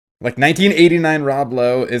Like 1989 Rob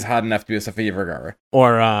Lowe is hot enough to be a Sofia Vergara.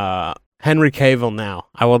 Or Henry Cavill now.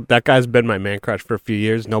 That guy's been my man crush for a few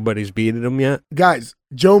years. Nobody's beaten him yet. Guys,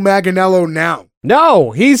 Joe Manganiello now.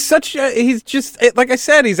 No, he's just like I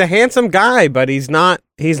said, he's a handsome guy, but he's not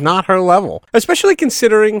her level. Especially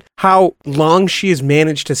considering how long she has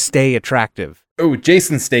managed to stay attractive. Oh,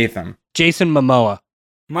 Jason Statham. Jason Momoa.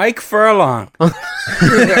 Mike Furlong.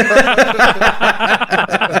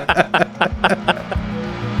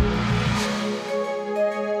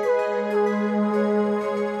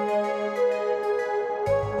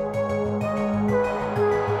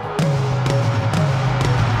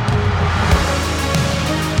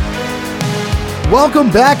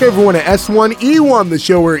 Welcome back, everyone, to S1E1, the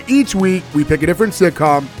show where each week we pick a different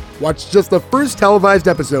sitcom, watch just the first televised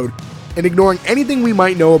episode, and ignoring anything we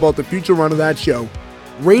might know about the future run of that show,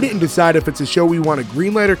 rate it and decide if it's a show we want to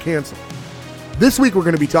greenlight or cancel. This week we're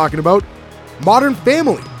going to be talking about Modern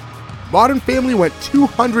Family. Modern Family went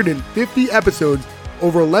 250 episodes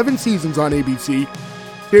over 11 seasons on ABC.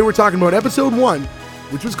 Today we're talking about episode 1,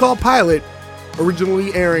 which was called Pilot,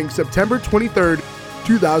 originally airing September 23rd,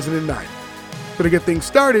 2009. So to get things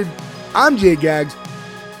started, I'm Jay Gags.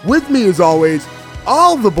 With me, as always,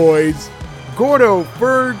 all the boys, Gordo,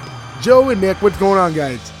 Ferg, Joe, and Nick. What's going on,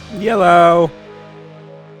 guys? Yellow.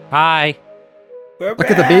 Hi. Look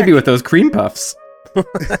at the baby with those cream puffs.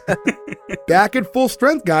 Back at full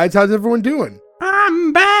strength, guys. How's everyone doing?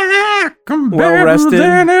 I'm back. I'm Well rested.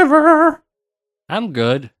 than ever. I'm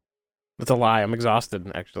good. That's a lie. I'm exhausted,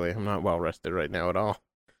 actually. I'm not well rested right now at all.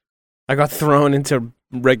 I got thrown into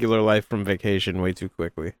regular life from vacation way too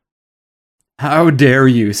quickly. How dare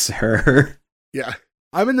you, sir? Yeah.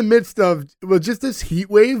 I'm in the midst of, just this heat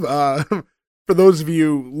wave. For those of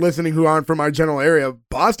you listening who aren't from our general area,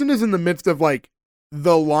 Boston is in the midst of,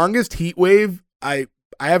 the longest heat wave. I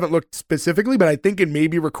haven't looked specifically, but I think in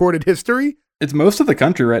maybe recorded history. It's most of the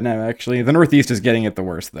country right now, actually. The Northeast is getting it the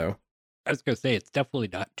worst, though. I was going to say, it's definitely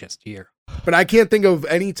not just here. But I can't think of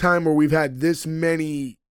any time where we've had this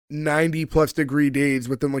many 90-plus degree days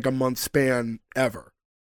within, a month span ever.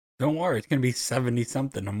 Don't worry, it's going to be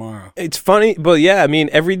 70-something tomorrow. It's funny, but yeah, I mean,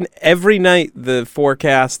 every night the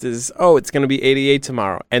forecast is, it's going to be 88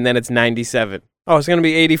 tomorrow, and then it's 97. Oh, it's going to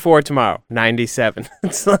be 84 tomorrow, 97.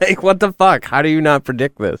 It's like, what the fuck? How do you not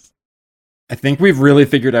predict this? I think we've really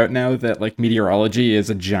figured out now that, meteorology is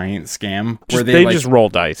a giant scam. Where They just roll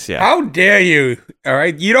dice, yeah. How dare you? All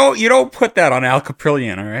right, you don't put that on Al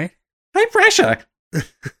Caprillion, all right? High pressure.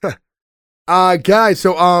 Guys,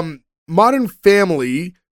 so Modern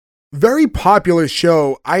Family, very popular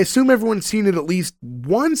show. I assume everyone's seen it at least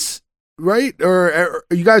once, right? Or are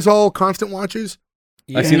you guys all constant watchers?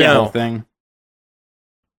 I've seen the whole thing.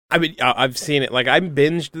 I mean, I've seen it. I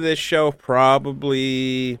binged this show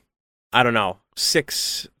probably, I don't know,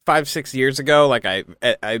 5-6 years ago. I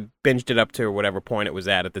binged it up to whatever point it was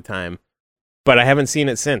at the time. But I haven't seen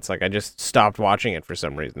it since. I just stopped watching it for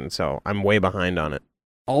some reason, so I'm way behind on it.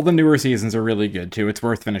 All the newer seasons are really good, too. It's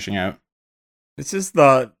worth finishing out. This is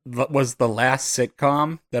was the last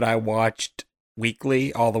sitcom that I watched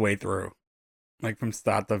weekly all the way through, from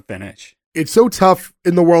start to finish. It's so tough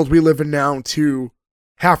in the world we live in now to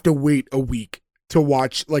have to wait a week to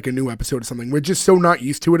watch a new episode of something. We're just so not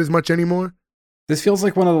used to it as much anymore. This feels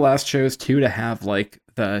like one of the last shows, too, to have,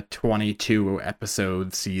 the 22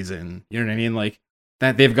 episode season. You know what I mean?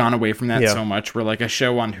 That they've gone away from that so much, where, a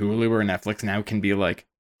show on Hulu or Netflix now can be, it's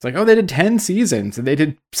they did 10 seasons, and they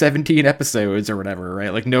did 17 episodes or whatever,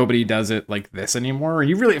 right? Nobody does it like this anymore.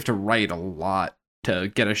 You really have to write a lot to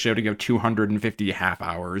get a show to go 250 half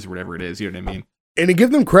hours, whatever it is, you know what I mean? And to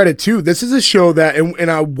give them credit, too, this is a show that,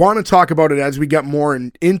 and I want to talk about it as we get more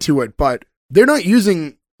into it, but they're not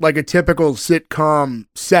using, a typical sitcom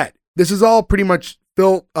set. This is all pretty much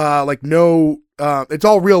built, it's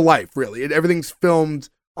all real life, really. Everything's filmed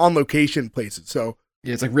on location places, so.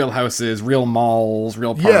 Yeah, it's real houses, real malls,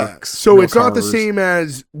 real parks. Yeah, so real it's cars. not the same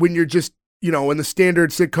as when you're just, in the standard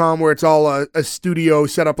sitcom where it's all a studio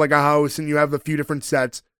set up like a house and you have a few different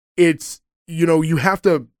sets. It's, you have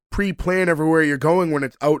to pre-plan everywhere you're going when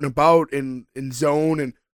it's out and about in zone.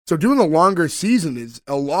 And so doing a longer season is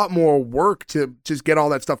a lot more work to just get all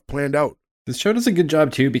that stuff planned out. This show does a good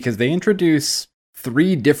job, too, because they introduce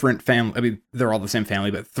 3 different they're all the same family,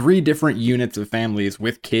 but 3 different units of families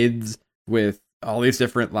with kids, with all these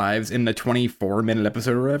different lives in the 24-minute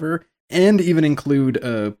episode or whatever, and even include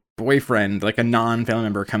a boyfriend, a non-family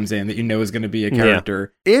member comes in that is going to be a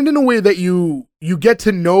character. Yeah. And in a way that you you get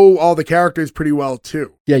to know all the characters pretty well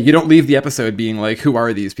too. Yeah, you don't leave the episode being like, who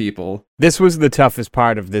are these people? This was the toughest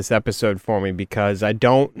part of this episode for me because I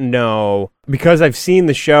don't know. Because I've seen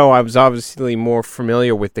the show, I was obviously more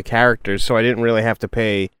familiar with the characters, so I didn't really have to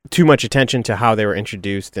pay too much attention to how they were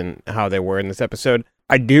introduced and how they were in this episode.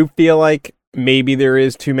 I do feel like maybe there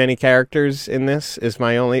is too many characters in this, is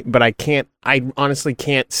my only, but I honestly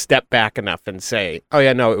can't step back enough and say, oh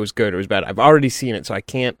yeah, no, it was good, it was bad. I've already seen it, so I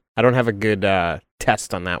don't have a good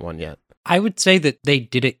test on that one yet. I would say that they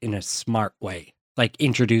did it in a smart way, like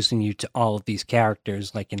introducing you to all of these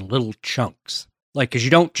characters, like in little chunks. Like, because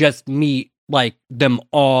you don't just meet, like, them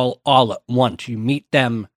all at once. You meet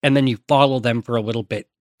them, and then you follow them for a little bit,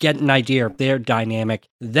 get an idea of their dynamic,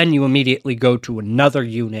 then you immediately go to another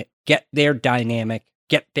unit, get their dynamic,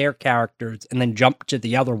 get their characters, and then jump to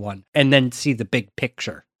the other one, and then see the big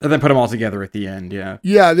picture. And then put them all together at the end, yeah.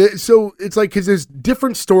 Yeah, so it's like, because there's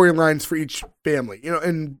different storylines for each family, you know,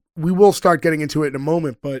 and we will start getting into it in a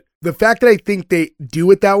moment, but the fact that I think they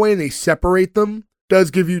do it that way and they separate them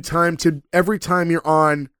does give you time to, every time you're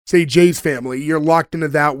on, say, Jay's family, you're locked into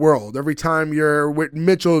that world. Every time you're with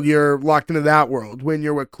Mitchell, you're locked into that world. When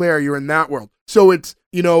you're with Claire, you're in that world. So it's,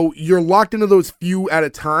 you know, you're locked into those few at a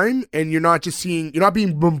time, and you're not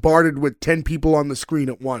being bombarded with 10 people on the screen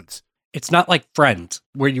at once. It's not like Friends,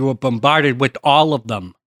 where you were bombarded with all of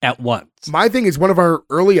them at once. My thing is, one of our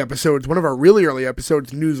really early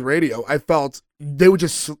episodes, News Radio, I felt they were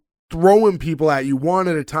just throwing people at you one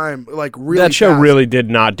at a time, like really That show fast. really did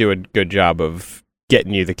not do a good job of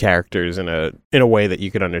getting you the characters in a way that you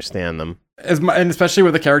could understand them. And especially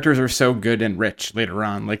where the characters are so good and rich later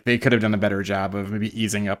on. Like, they could have done a better job of maybe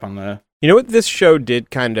easing up on the... You know what this show did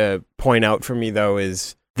kind of point out for me, though,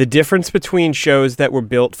 is the difference between shows that were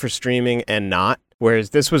built for streaming and not.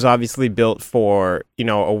 Whereas this was obviously built for, you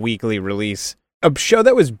know, a weekly release. A show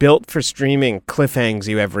that was built for streaming cliffhangs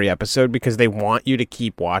you every episode because they want you to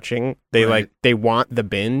keep watching. They want the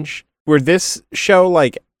binge. Where this show,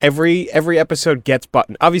 like, every episode gets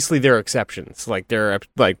buttoned. Obviously, there are exceptions. Like,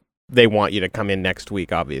 they want you to come in next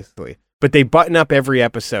week, obviously. But they button up every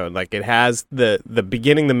episode. Like, it has the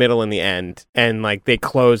beginning, the middle, and the end. And, like, they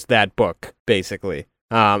closed that book, basically.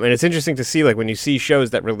 And it's interesting to see, like, when you see shows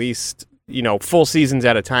that released, you know, full seasons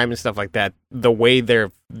at a time and stuff like that, the way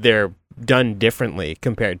they're done differently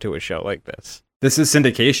compared to a show like this. This is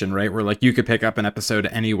syndication, right? Where, like, you could pick up an episode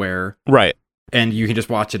anywhere. Right. And you can just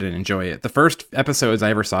watch it and enjoy it. The first episodes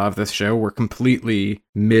I ever saw of this show were completely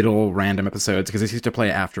middle random episodes because this used to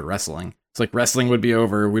play after wrestling. It's like wrestling would be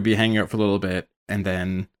over, we'd be hanging out for a little bit, and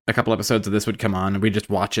then a couple episodes of this would come on, and we'd just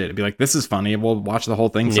watch it. It'd be like, this is funny, we'll watch the whole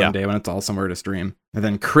thing someday when it's all somewhere to stream. And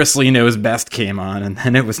then Chris Lee Knows Best came on, and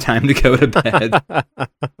then it was time to go to bed.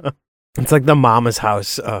 It's like the mama's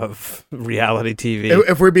house of reality TV.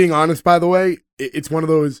 If we're being honest, by the way, it's one of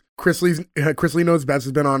those, Chris Lee Knows Best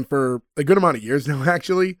has been on for a good amount of years now,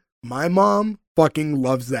 actually. My mom fucking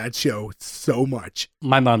loves that show so much.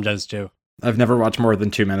 My mom does too. I've never watched more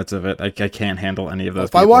than 2 minutes of it. I can't handle any of those.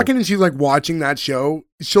 If I walk in and she's like watching that show,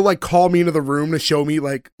 she'll like call me into the room to show me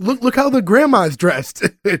like, look how the grandma's dressed.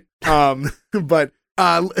 But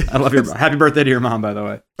I love your happy birthday to your mom, by the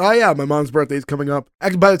way. Oh yeah, my mom's birthday is coming up.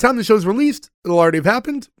 Actually, by the time the show's released, it'll already have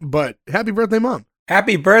happened. But happy birthday, Mom!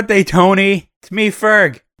 Happy birthday, Tony! It's me,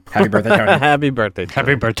 Ferg. Happy birthday, Tony! Happy birthday, Tony.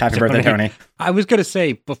 Happy birthday, Happy birthday, Tony! I was gonna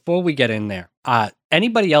say before we get in there,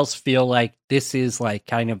 anybody else feel like this is like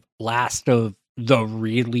kind of last of the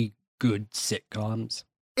really good sitcoms?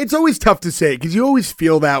 It's always tough to say because you always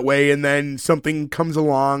feel that way, and then something comes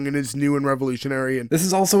along and is new and revolutionary. And this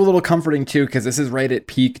is also a little comforting too because this is right at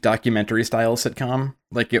peak documentary style sitcom.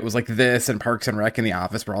 Like, it was like this and Parks and Rec and The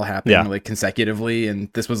Office were all happening like consecutively, and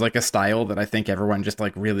this was like a style that I think everyone just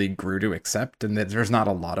like really grew to accept, and that there's not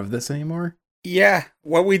a lot of this anymore. Yeah,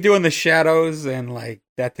 What We Do in the Shadows and like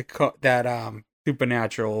that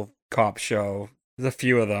Supernatural cop show. There's a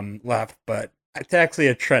few of them left, but it's actually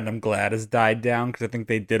a trend I'm glad has died down because I think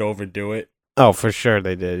they did overdo it. Oh, for sure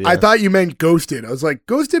they did. Yeah. I thought you meant Ghosted. I was like,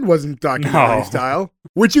 Ghosted wasn't documentary style,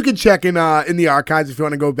 which you can check in the archives if you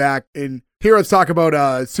want to go back and hear us talk about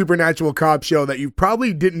a Supernatural cop show that you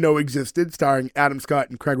probably didn't know existed, starring Adam Scott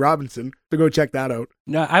and Craig Robinson. So go check that out.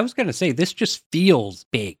 No, I was going to say, this just feels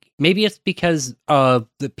big. Maybe it's because of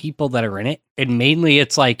the people that are in it. And mainly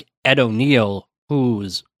it's like Ed O'Neill,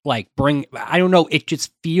 who's like I don't know, it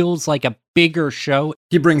just feels like a bigger show.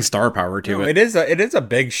 He brings star power to it. It is a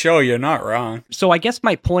big show, you're not wrong. So I guess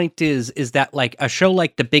my point is that like a show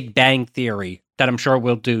like The Big Bang Theory, that I'm sure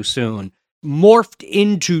we'll do soon, morphed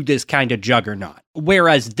into this kind of juggernaut.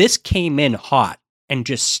 Whereas this came in hot and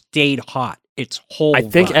just stayed hot its whole I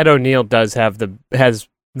think run. Ed O'Neill has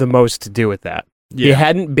the most to do with that. He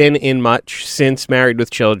hadn't been in much since Married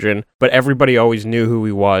with Children, but everybody always knew who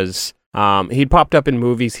he was. He'd popped up in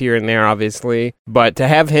movies here and there, obviously, but to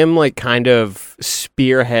have him like kind of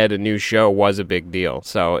spearhead a new show was a big deal.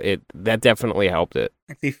 So that definitely helped it.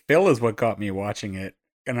 Actually, Phil is what got me watching it,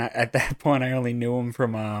 and at that point, I only knew him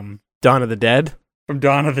from Dawn of the Dead. From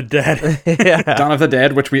Dawn of the Dead. Yeah. Dawn of the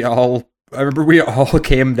Dead, which I remember we all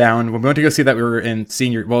came down when we went to go see that. We were in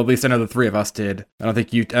senior. Well, at least I know the three of us did. I don't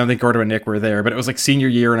think Gordo and Nick were there, but it was like senior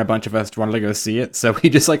year, and a bunch of us wanted to go see it. So we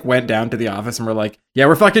just like went down to the office and we're like, "Yeah,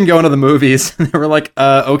 we're fucking going to the movies." And they were like,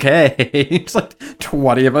 "Okay." It's like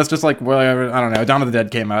 20 of us, just like, well, I don't know. Dawn of the Dead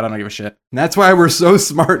came out. I don't give a shit. And that's why we're so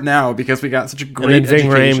smart now, because we got such a great. And then Ving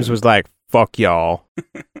education. Rhames was like, "Fuck y'all."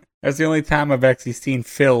 That's the only time I've actually seen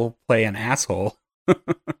Phil play an asshole.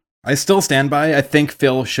 I still stand by. I think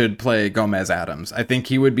Phil should play Gomez Adams. I think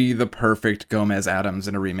he would be the perfect Gomez Adams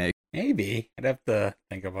in a remake. Maybe. I'd have to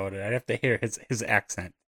think about it. I'd have to hear his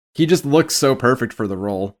accent. He just looks so perfect for the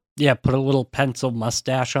role. Yeah, put a little pencil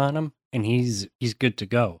mustache on him, and he's good to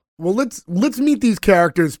go. Well, let's meet these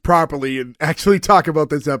characters properly and actually talk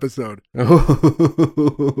about this episode.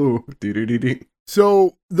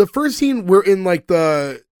 So the first scene, we're in like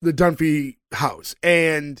the Dunphy house,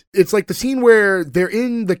 and it's like the scene where they're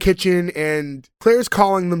in the kitchen and Claire's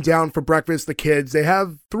calling them down for breakfast. The kids, they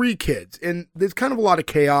have 3 kids, and there's kind of a lot of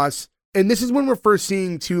chaos. And this is when we're first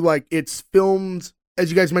seeing too, like, it's filmed,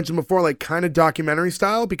 as you guys mentioned before, like kind of documentary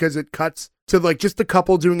style, because it cuts to like just the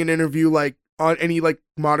couple doing an interview like on any like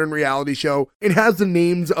modern reality show. It has the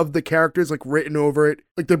names of the characters like written over it,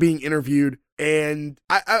 like they're being interviewed. And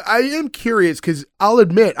I am curious, because I'll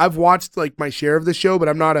admit I've watched like my share of the show, but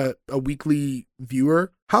I'm not a weekly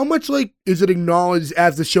viewer. How much like is it acknowledged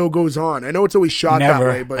as the show goes on? I know it's always shot that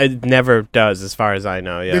way, but it never does, as far as I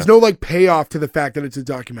know. Yeah, there's no like payoff to the fact that it's a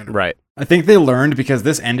documentary. Right. I think they learned, because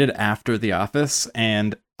this ended after The Office,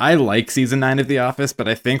 and I like season 9 of The Office, but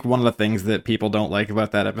I think one of the things that people don't like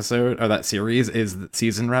about that episode, or that series, is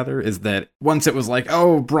that once it was like,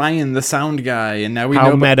 oh, Brian, the sound guy, and now we know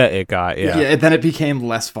how meta it got. Yeah, then it became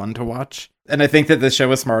less fun to watch. And I think that this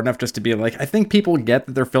show is smart enough just to be like, I think people get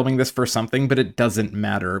that they're filming this for something, but it doesn't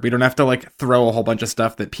matter. We don't have to like throw a whole bunch of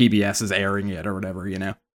stuff that PBS is airing it or whatever, you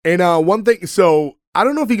know? And one thing, so I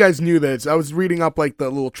don't know if you guys knew this. I was reading up like the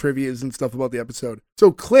little trivias and stuff about the episode.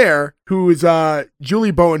 So Claire, who is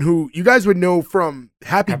Julie Bowen, who you guys would know from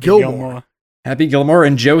Happy Gilmore. Happy Gilmore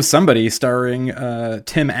and Joe Somebody, starring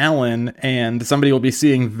Tim Allen, and somebody will be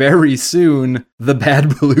seeing very soon, The Bad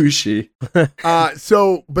Belushi.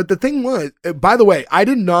 But the thing was, by the way, I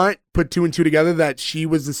did not put 2 and 2 together that she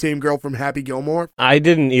was the same girl from Happy Gilmore. I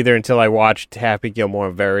didn't either until I watched Happy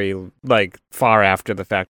Gilmore very like far after the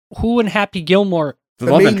fact. Who in Happy Gilmore? The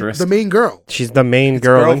love interest. The main girl. She's the main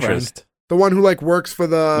girl girlfriend. interest. The one who like works for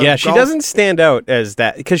the Yeah, she golf- doesn't stand out as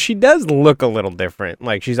that, because she does look a little different.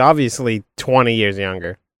 Like, she's obviously 20 years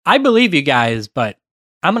younger. I believe you guys, but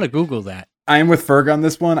I'm going to Google that. I am with Ferg on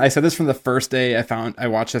this one. I said this from the first day I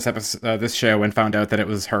watched this episode, this show, and found out that it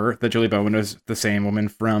was her, that Julie Bowen was the same woman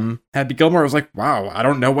from Happy Gilmore. I was like, wow, I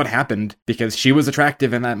don't know what happened, because she was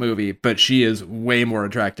attractive in that movie, but she is way more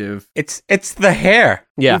attractive. It's the hair.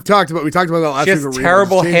 Yeah. We talked about that last She week. has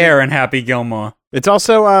terrible hair in Happy Gilmore. It's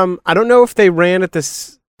also, I don't know if they ran at the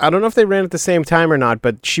same time or not,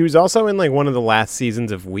 but she was also in like one of the last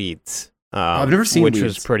seasons of Weeds. I've never seen which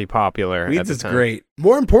was pretty popular. Weeds at the is time. great.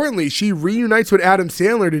 More importantly, she reunites with Adam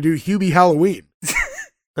Sandler to do Hubie Halloween.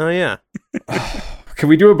 Oh yeah. Can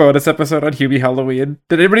we do a bonus episode on Hubie Halloween?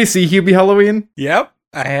 Did anybody see Hubie Halloween? Yep,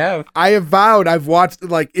 I have. I have vowed, I've watched,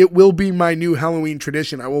 like, it will be my new Halloween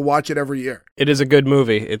tradition. I will watch it every year. It is a good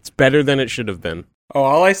movie. It's better than it should have been. Oh,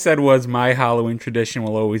 all I said was my Halloween tradition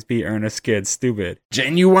will always be Ernest Kidd. Stupid.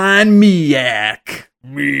 Genuine Miak.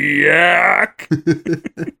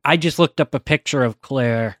 I just looked up a picture of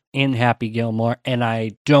Claire in Happy Gilmore, and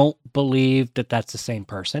I don't believe that that's the same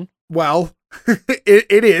person. Well,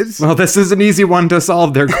 it is. Well, this is an easy one to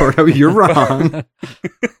solve there, Gordo. You're wrong.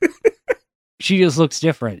 She just looks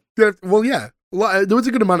different. Well, yeah. There was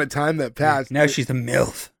a good amount of time that passed. Now she's a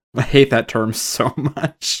MILF. I hate that term so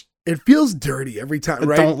much. It feels dirty every time, I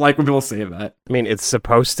right? don't like when people say that. I mean, it's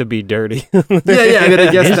supposed to be dirty. Yeah, I mean,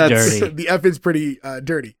 I guess It is that's... dirty. The F is pretty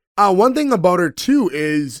dirty. One thing about her, too,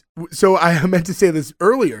 is... So I meant to say this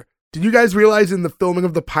earlier. Did you guys realize in the filming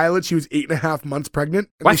of the pilot, she was 8.5 months pregnant?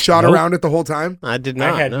 And What? they shot Nope. around it the whole time? I did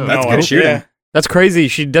not. I had know. That's no good idea. shooting. That's crazy.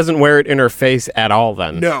 She doesn't wear it in her face at all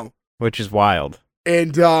then. No. Which is wild.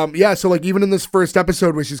 And yeah, so like even in this first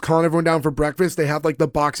episode where she's calling everyone down for breakfast, they have like the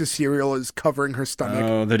box of cereal is covering her stomach.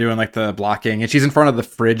 Oh, they're doing like the blocking. And she's in front of the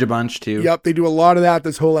fridge a bunch too. Yep, they do a lot of that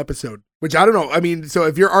this whole episode. Which I don't know. I mean, so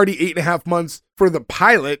if you're already 8.5 months for the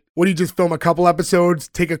pilot. What do you just film a couple episodes,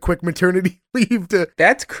 take a quick maternity leave to...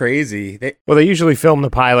 That's crazy. Well, they usually film the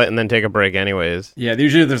pilot and then take a break anyways. Yeah,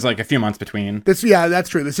 usually there's like a few months between. Yeah, that's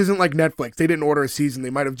true. This isn't like Netflix. They didn't order a season. They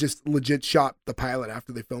might have just legit shot the pilot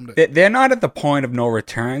after they filmed it. They're not at the point of no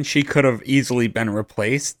return. She could have easily been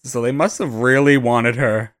replaced, so they must have really wanted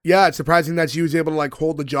her. Yeah, it's surprising that she was able to like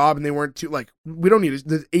hold the job and they weren't too like, we don't need it.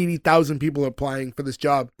 There's 80,000 people applying for this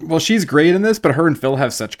job. Well, she's great in this, but her and Phil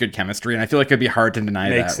have such good chemistry, and I feel like it'd be hard to deny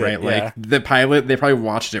Makes that, it, right? yeah. Like the pilot, they probably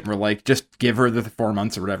watched it and were like, just give her the 4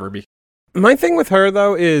 months or whatever. My thing with her,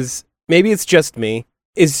 though, is maybe it's just me.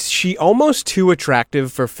 Is she almost too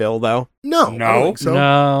attractive for Phil, though? No. I don't think so.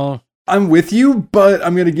 No. I'm with you, but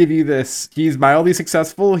I'm going to give you this. He's mildly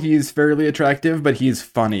successful. He's fairly attractive, but he's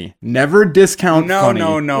funny. Never discount funny.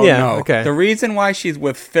 No. Okay. The reason why she's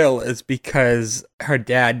with Phil is because her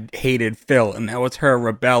dad hated Phil, and that was her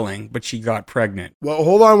rebelling, but she got pregnant. Well,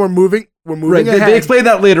 hold on. We're moving Right, ahead. they explain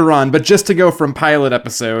that later on, but just to go from pilot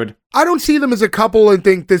episode. I don't see them as a couple and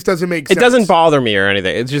think this doesn't make sense. It doesn't bother me or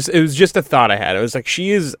anything. It was just a thought I had. It was like,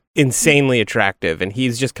 she is insanely attractive, and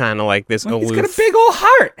he's just kind of like this aloof. He's got a big old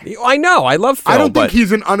heart. I know. I love Phil, I don't but think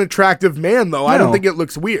he's an unattractive man, though. I don't think it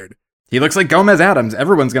looks weird. He looks like Gomez Adams.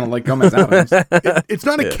 Everyone's going to like Gomez Adams. It's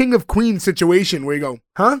not a king of queens situation where you go,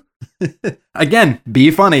 huh? Again,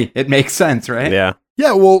 be funny. It makes sense, right? Yeah.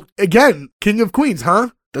 Yeah, well, again, king of queens, huh?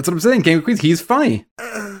 That's what I'm saying. King of Queens, he's funny.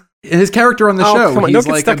 His character on the show, come on, he's don't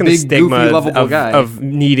get like stuck a in the big, stigma goofy, lovable guy. of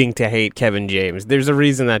needing to hate Kevin James. There's a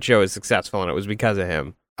reason that show is successful, and it was because of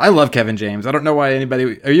him. I love Kevin James. I don't know why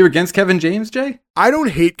anybody... Are you against Kevin James, Jay? I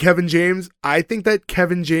don't hate Kevin James. I think that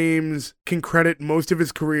Kevin James can credit most of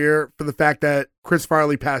his career for the fact that Chris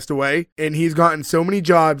Farley passed away, and he's gotten so many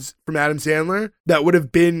jobs from Adam Sandler that would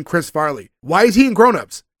have been Chris Farley. Why is he in Grown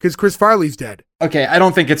Ups? Because Chris Farley's dead. Okay, I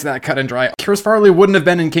don't think it's that cut and dry. Chris Farley wouldn't have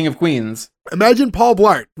been in King of Queens. Imagine Paul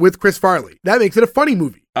Blart with Chris Farley. That makes it a funny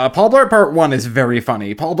movie. Paul Blart Part 1 is very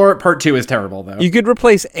funny. Paul Blart Part 2 is terrible, though. You could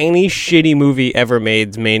replace any shitty movie ever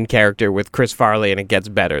made's main character with Chris Farley, and it gets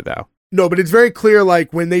better, though. No, but it's very clear,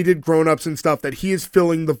 like, when they did Grown Ups and stuff, that he is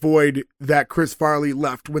filling the void that Chris Farley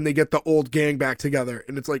left when they get the old gang back together.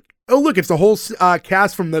 And it's like, oh, look, it's the whole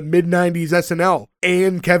cast from the mid-90s SNL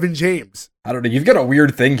and Kevin James. I don't know. You've got a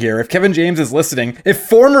weird thing here. If Kevin James is listening, if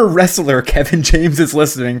former wrestler Kevin James is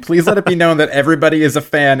listening, please let it be known that everybody is a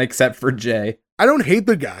fan except for Jay. I don't hate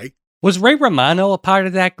the guy. Was Ray Romano a part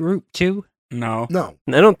of that group too? No.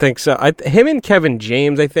 I don't think so. Him and Kevin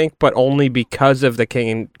James, I think, but only because of the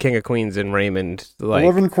King of Queens and Raymond. Like,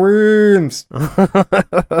 11 Queens.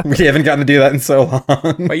 We haven't gotten to do that in so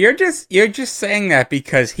long. But you're just saying that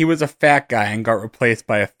because he was a fat guy and got replaced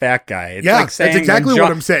by a fat guy. It's Yeah, like saying that's exactly when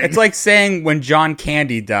what I'm saying. It's like saying when John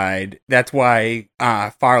Candy died, that's why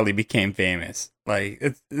Farley became famous. Like,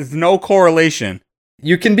 there's no correlation.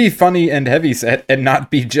 You can be funny and heavyset and not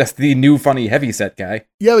be just the new funny heavyset guy.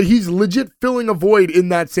 Yeah, but he's legit filling a void in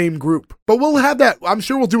that same group. But we'll have that. I'm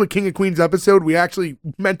sure we'll do a King of Queens episode. We actually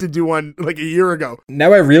meant to do one like a year ago.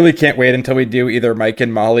 Now I really can't wait until we do either Mike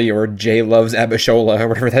and Molly or Jay Loves Abishola or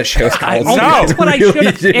whatever that show's called. Oh, that's what I should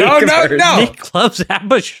have said. No. Nick loves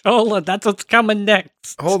Abishola. That's what's coming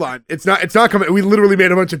next. Hold on. It's not coming. We literally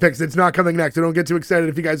made a bunch of picks. It's not coming next. So don't get too excited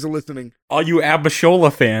if you guys are listening. All you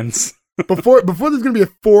Abishola fans. Before there's going to be a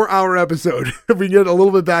 4-hour episode, if we get a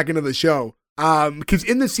little bit back into the show. Because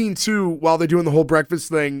in the scene too, while they're doing the whole breakfast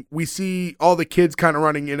thing, we see all the kids kind of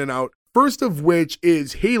running in and out. First of which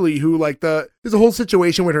is Haley, who there's a whole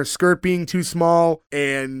situation with her skirt being too small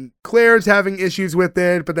and Claire's having issues with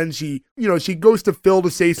it. But then she goes to Phil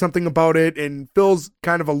to say something about it and Phil's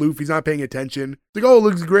kind of aloof. He's not paying attention. It's like, oh, it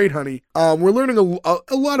looks great, honey. We're learning a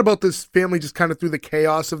lot about this family just kind of through the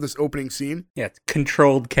chaos of this opening scene. Yeah, it's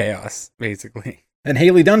controlled chaos, basically. And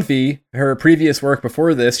Haley Dunphy, her previous work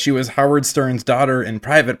before this, she was Howard Stern's daughter in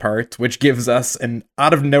Private Parts, which gives us an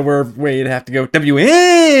out-of-nowhere way to have to go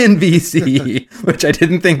WNBC, which I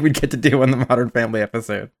didn't think we'd get to do in the Modern Family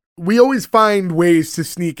episode. We always find ways to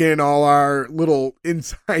sneak in all our little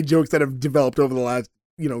inside jokes that have developed over the last,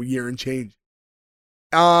 year and change.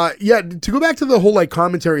 To go back to the whole,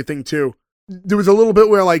 commentary thing, too, there was a little bit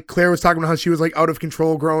where, Claire was talking about how she was, out of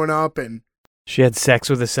control growing up, and... She had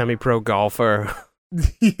sex with a semi-pro golfer.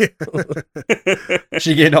 Yeah.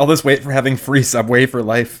 She gained all this weight for having free Subway for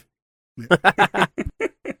life.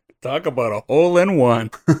 Talk about a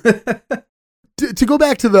hole-in-one. To go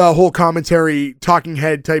back to the whole commentary, talking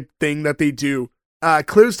head type thing that they do,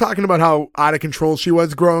 Claire's talking about how out of control she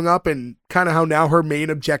was growing up and kind of how now her main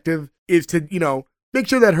objective is to, make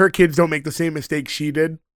sure that her kids don't make the same mistakes she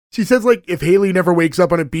did. She says, if Haley never wakes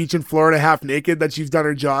up on a beach in Florida half naked, that she's done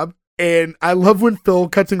her job. And I love when Phil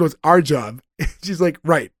cuts and goes, our job. She's like,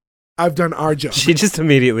 right, I've done our job. She just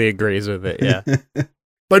immediately agrees with it. Yeah.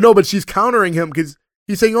 But she's countering him because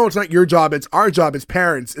he's saying, oh, it's not your job, it's our job as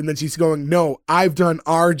parents. And then she's going, no, I've done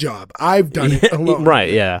our job. I've done it alone.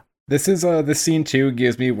 Right, yeah. This scene too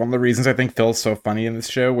gives me one of the reasons I think Phil's so funny in this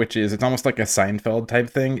show, which is it's almost like a Seinfeld type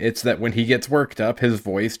thing. It's that when he gets worked up, his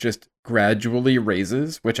voice just gradually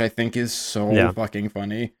raises, which I think is so fucking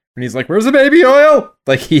funny. And he's like, where's the baby oil?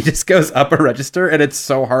 Like, he just goes up a register, and it's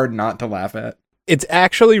so hard not to laugh at. It's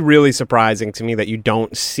actually really surprising to me that you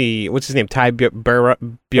don't see, what's his name, Ty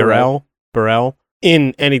Burrell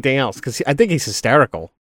in anything else, because I think he's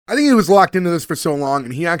hysterical. I think he was locked into this for so long,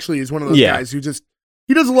 and he actually is one of those guys who just,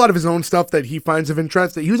 he does a lot of his own stuff that he finds of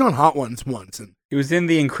interest. He was on Hot Ones once. And he was in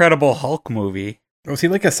the Incredible Hulk movie. Was he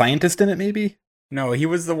like a scientist in it, maybe? No, he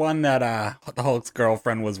was the one that the Hulk's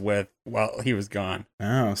girlfriend was with while he was gone.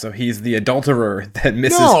 Oh, so he's the adulterer that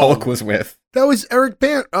Mrs. Hulk was with. That was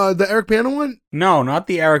the Eric Bana one? No, not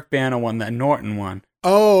the Eric Bana one, that Norton one.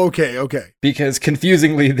 Oh, okay. Because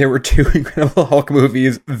confusingly, there were two Incredible Hulk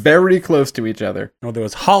movies very close to each other. No, there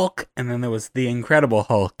was Hulk, and then there was the Incredible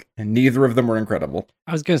Hulk. And neither of them were incredible.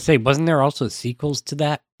 I was going to say, wasn't there also sequels to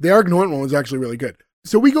that? The Eric Norton one was actually really good.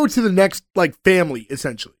 So we go to the next, family,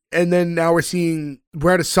 essentially. And then now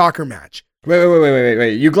we're at a soccer match.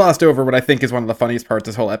 Wait. You glossed over what I think is one of the funniest parts of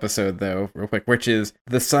this whole episode, though, real quick, which is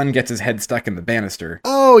the son gets his head stuck in the banister.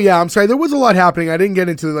 Oh, yeah, I'm sorry. There was a lot happening. I didn't get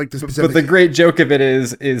into, the specifics. But the great joke of it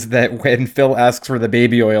is that when Phil asks where the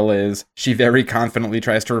baby oil is, she very confidently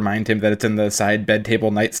tries to remind him that it's in the side bed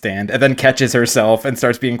table nightstand, and then catches herself and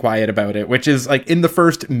starts being quiet about it, which is, in the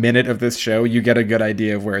first minute of this show, you get a good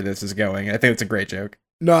idea of where this is going. I think it's a great joke.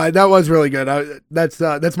 No, that was really good.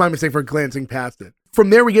 That's my mistake for glancing past it. From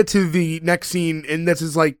there, we get to the next scene, and this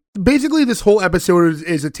is basically this whole episode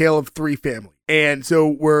is a tale of three families. And so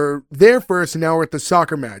we're there first, and now we're at the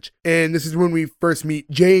soccer match. And this is when we first meet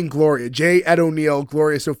Jay and Gloria. Jay, Ed O'Neill,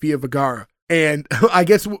 Gloria Sofia Vergara. And I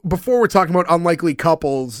guess before we're talking about unlikely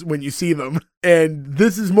couples when you see them. And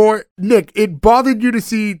this is more, Nick, it bothered you to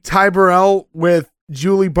see Ty Burrell with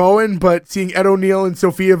Julie Bowen, but seeing Ed O'Neill and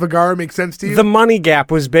Sofia Vergara makes sense to you? The money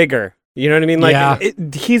gap was bigger. You know what I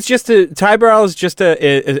mean? He's just Ty Burrell is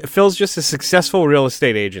Phil's just a successful real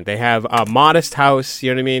estate agent. They have a modest house.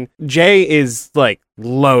 You know what I mean? Jay is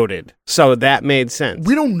loaded. So that made sense.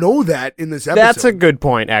 We don't know that in this episode. That's a good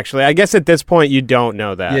point, actually. I guess at this point you don't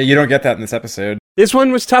know that. Yeah, you don't get that in this episode. This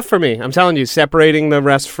one was tough for me. I'm telling you, separating the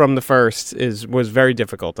rest from the first was very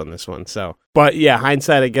difficult on this one. So, but yeah,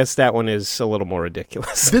 hindsight, I guess that one is a little more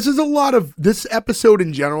ridiculous. This is a lot of this episode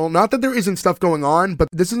in general. Not that there isn't stuff going on, but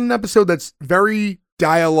this is an episode that's very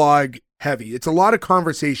dialogue heavy. It's a lot of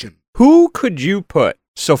conversation. Who could you put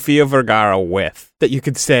Sofia Vergara with that you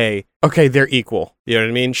could say, okay, they're equal? You know what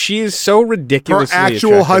I mean? She's so ridiculously Her actual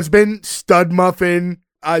attractive. husband, stud muffin,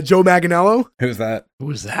 Joe Manganiello. Who's that?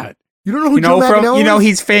 Who's that? You don't know who Joe Manganiello is?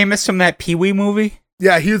 He's famous from that Pee-wee movie.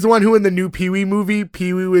 Yeah, he was the one who in the new Pee-wee movie,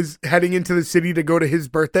 Pee-wee was heading into the city to go to his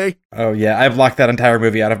birthday. Oh, yeah, I've blocked that entire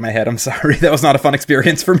movie out of my head. I'm sorry. That was not a fun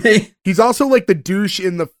experience for me. He's also the douche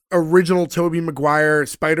in the original Tobey Maguire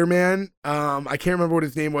Spider-Man. I can't remember what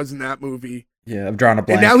his name was in that movie. Yeah, I'm drawing a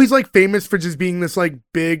blank. And now he's famous for just being this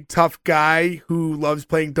big, tough guy who loves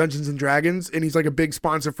playing Dungeons and Dragons, and he's a big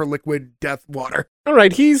sponsor for Liquid Death Water. All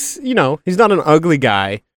right, he's not an ugly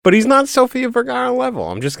guy, but he's not Sofia Vergara level.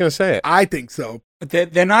 I'm just going to say it. I think so.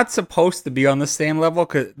 But they're not supposed to be on the same level,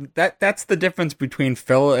 because that's the difference between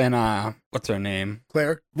Phil and, what's her name?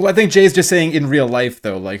 Claire? Well, I think Jay's just saying in real life,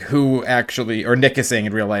 though, who actually, or Nick is saying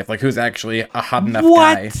in real life, who's actually a hot enough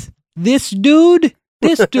guy. This dude?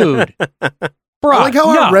 Bruh, I like how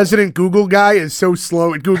our resident Google guy is so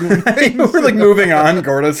slow at Googling things. We're moving on.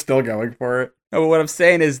 Gordo's still going for it. No, but what I'm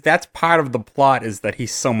saying is that's part of the plot, is that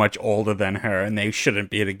he's so much older than her and they shouldn't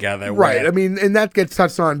be together. Right. I mean, and that gets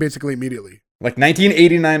touched on basically immediately.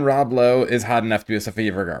 1989 Rob Lowe is hot enough to be a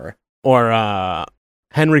Sofia Vergara. Or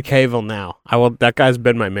Henry Cavill now. That guy's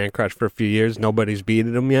been my man crush for a few years. Nobody's beat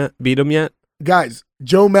him yet. Guys,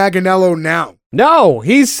 Joe Manganiello now. No,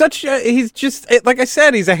 he's just, like I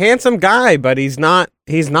said, he's a handsome guy, but he's not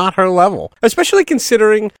her level. Especially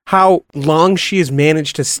considering how long she has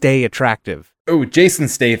managed to stay attractive. Oh, Jason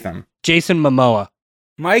Statham. Jason Momoa.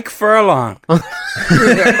 Mike Furlong. All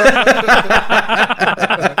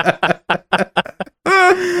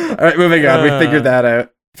right, moving on. We figured that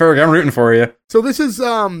out. Ferg, I'm rooting for you. So this is,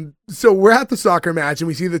 so we're at the soccer match and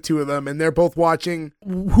we see the two of them and they're both watching.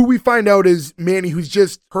 Who we find out is Manny, who's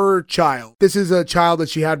just her child. This is a child that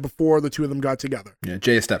she had before the two of them got together. Yeah,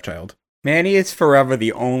 Jay's stepchild. Manny is forever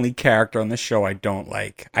the only character on the show I don't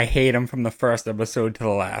like. I hate him from the first episode to the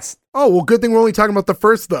last. Oh, well, good thing we're only talking about the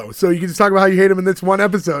first, though. So you can just talk about how you hate him in this one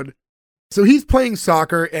episode. So he's playing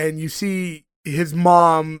soccer, and you see his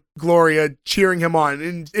mom, Gloria, cheering him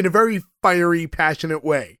on in a very fiery, passionate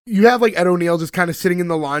way. You have, like, Ed O'Neill just kind of sitting in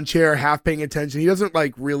the lawn chair, half paying attention. He doesn't,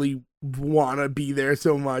 like, really want to be there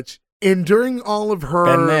so much. And during all of her...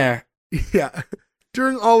 Been there. Yeah.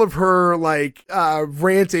 During all of her, like,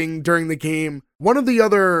 ranting during the game, one of the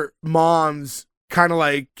other moms kind of,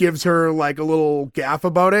 like, gives her, like, a little gaff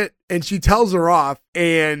about it, and she tells her off,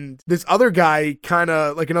 and this other guy kind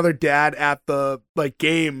of, like, another dad at the, like,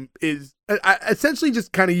 game is essentially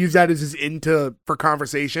just kind of use that as his for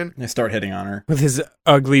conversation. They start hitting on her. With his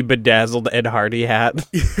ugly, bedazzled Ed Hardy hat.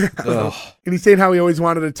 Ugh. And he's saying how he always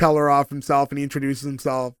wanted to tell her off himself, and he introduces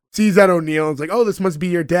himself. Sees Ed O'Neill and is like, oh, this must be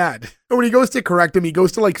your dad. And when he goes to correct him, he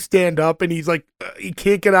goes to, like, stand up, and he's like, he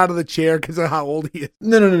can't get out of the chair because of how old he is.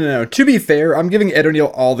 No. To be fair, I'm giving Ed O'Neill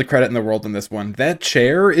all the credit in the world in this one. That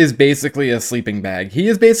chair is basically a sleeping bag. He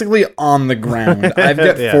is basically on the ground. I've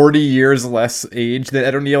got 40 years less age than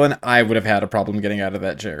Ed O'Neill, and I would have had a problem getting out of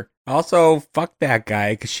that chair. Also, fuck that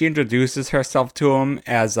guy, because she introduces herself to him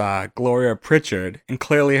as Gloria Pritchard, and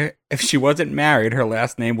clearly, if she wasn't married, her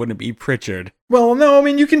last name wouldn't be Pritchard. Well, no, I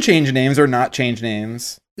mean, you can change names or not change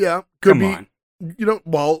names. Yeah, could be. On. You know,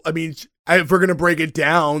 well, I mean, if we're gonna break it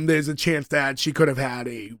down, there's a chance that she could have had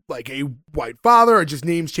a white father, or just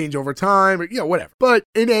names change over time, or whatever. But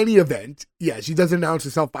in any event, yeah, she doesn't announce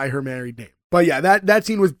herself by her married name. But yeah, that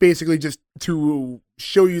scene was basically just to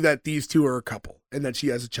show you that these two are a couple and that she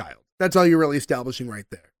has a child. That's all you're really establishing right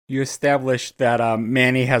there. You established that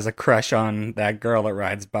Manny has a crush on that girl that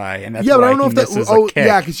rides by, and that's but why I don't know he if that. misses Oh, a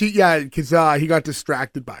kick. because he got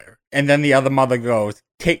distracted by her. And then the other mother goes,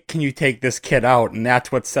 can you take this kid out? And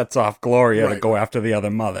that's what sets off Gloria to Right. go after the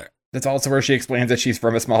other mother. That's also where she explains that she's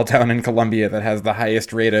from a small town in Colombia that has the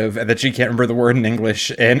highest rate of, and that she can't remember the word in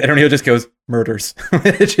English, and Ed O'Neill just goes, murders,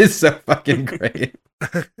 which is so fucking great.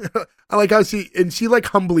 I like how she like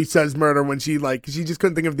humbly says murder when she just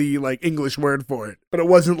couldn't think of the like English word for it, but it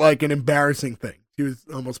wasn't like an embarrassing thing. She was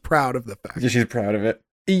almost proud of the fact. She's proud of it.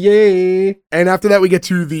 Yay! And after that, we get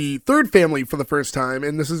to the third family for the first time,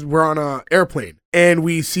 and we're on an airplane, and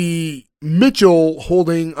we see Mitchell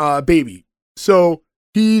holding a baby. So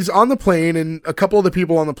he's on the plane, and a couple of the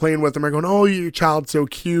people on the plane with him are going, "Oh, your child's so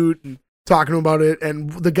cute," and talking about it.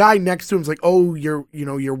 And the guy next to him is like, "Oh, your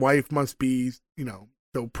wife must be,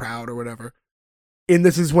 so proud," or whatever. And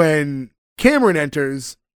this is when Cameron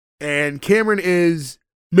enters, and Cameron is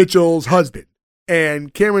Mitchell's husband,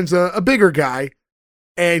 and Cameron's a bigger guy.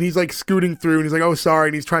 And he's like scooting through, and he's like, "Oh, sorry,"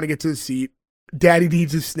 and he's trying to get to the seat. Daddy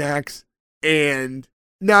needs his snacks, and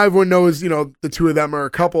now everyone knows, the two of them are a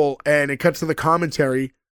couple, and it cuts to the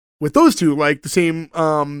commentary with those two, like the same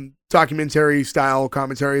documentary style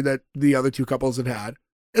commentary that the other two couples had.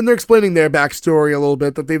 And they're explaining their backstory a little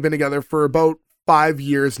bit, that they've been together for about 5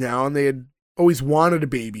 years now, and they had always wanted a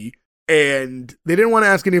baby, and they didn't want to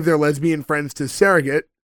ask any of their lesbian friends to surrogate.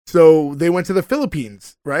 So they went to the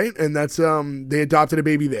Philippines, right? And that's they adopted a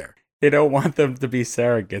baby there. They don't want them to be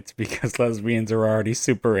surrogates because lesbians are already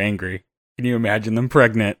super angry. Can you imagine them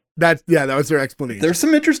pregnant? That was their explanation. There's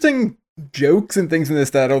some interesting jokes and things in this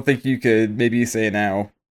that I don't think you could maybe say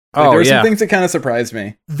now. There are some things that kind of surprised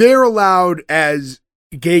me. They're allowed as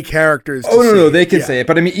gay characters. No, they can say it.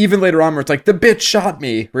 But I mean, even later on where it's like, the bitch shot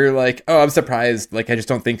me, where you're like, oh, I'm surprised. Like, I just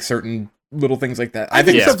don't think certain little things like that. I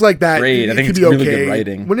think stuff like that. Great. I think it's really good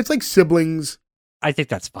writing. When it's like siblings, I think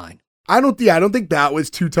that's fine. I don't think that was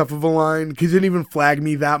too tough of a line, because it didn't even flag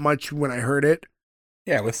me that much when I heard it.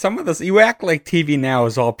 Yeah, with some of this, you act like TV now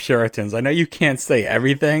is all Puritans. I know you can't say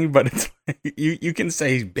everything, but it's you can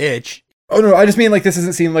say bitch. Oh no, I just mean like this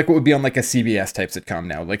doesn't seem like what would be on like a CBS type sitcom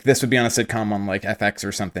now. Like this would be on a sitcom on like FX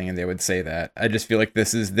or something, and they would say that. I just feel like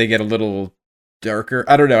they get a little darker.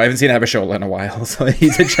 I don't know. I haven't seen Abishola in a while, so I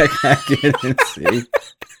need to check back in and see.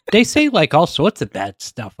 They say like all sorts of bad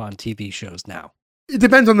stuff on TV shows now. It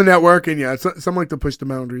depends on the network, and some like to push the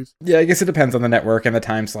boundaries. Yeah, I guess it depends on the network and the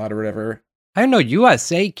time slot or whatever. I know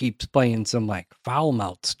USA keeps playing some like foul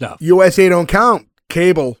mouth stuff. USA don't count.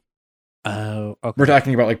 Cable. Oh, okay. We're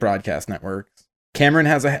talking about like broadcast networks. Cameron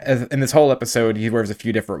has in this whole episode, he wears a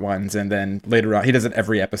few different ones, and then later on, he does it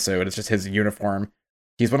every episode. It's just his uniform.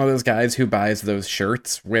 He's one of those guys who buys those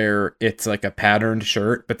shirts where it's like a patterned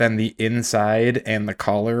shirt, but then the inside and the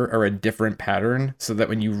collar are a different pattern, so that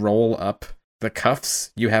when you roll up the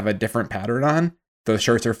cuffs, you have a different pattern on. Those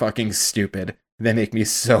shirts are fucking stupid. They make me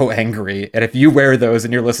so angry. And if you wear those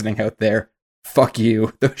and you're listening out there, Fuck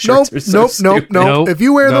you. Those shirts are so stupid. Nope. If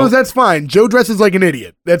you wear those, that's fine. Joe dresses like an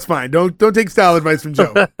idiot. That's fine. Don't take style advice from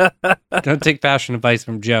Joe. Don't take fashion advice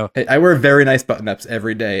from Joe. Hey, I wear very nice button-ups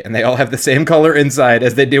every day, and they all have the same color inside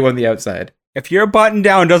as they do on the outside. If your button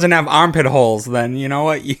down doesn't have armpit holes, then you know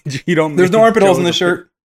what? You don't. There's no armpit holes in the shirt.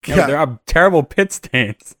 Yeah. There are terrible pit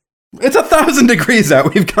stains. It's 1,000 degrees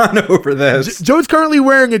out. We've gone over this. Joe's currently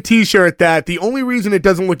wearing a t-shirt that the only reason it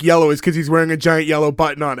doesn't look yellow is because he's wearing a giant yellow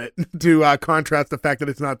button on it to contrast the fact that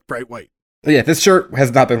it's not bright white. Yeah, this shirt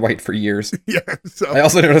has not been white for years. Yeah. So I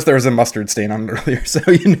also noticed there was a mustard stain on it earlier, so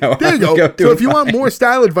you know. There you go. So if you want more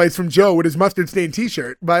style advice from Joe with his mustard stain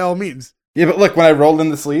t-shirt, by all means. Yeah, but look, when I rolled in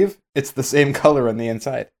the sleeve, it's the same color on the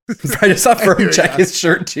inside. So I just saw Fern check his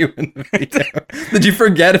shirt too in the video. Did you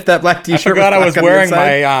forget if that black t-shirt? I forgot I was wearing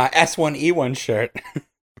my S1E1 shirt.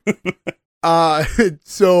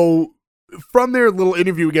 So from their little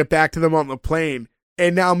interview, we get back to them on the plane,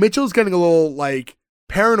 and now Mitchell's getting a little like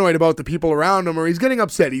paranoid about the people around him, or he's getting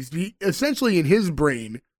upset. He essentially, in his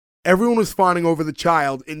brain, everyone was fawning over the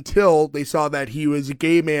child until they saw that he was a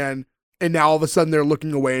gay man, and now all of a sudden they're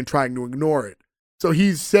looking away and trying to ignore it. So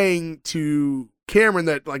he's saying to Cameron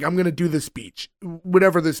that, like, I'm going to do this speech,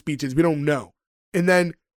 whatever this speech is, we don't know. And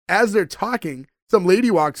then as they're talking, some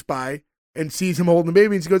lady walks by and sees him holding the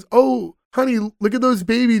baby, and she goes, "Oh, honey, look at those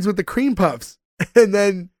babies with the cream puffs." And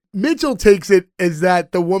then Mitchell takes it as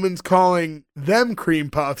that the woman's calling them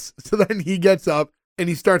cream puffs. So then he gets up and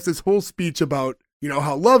he starts this whole speech about, you know,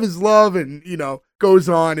 how love is love, and, you know, goes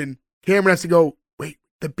on, and Cameron has to go, "Wait,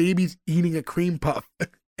 the baby's eating a cream puff."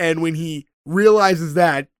 And when he realizes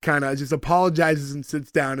that, kind of just apologizes and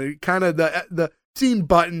sits down, and kind of the scene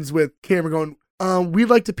buttons with Cameron going, "We'd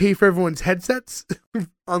like to pay for everyone's headsets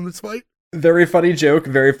on this flight." Very funny joke,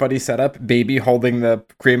 very funny setup. Baby holding the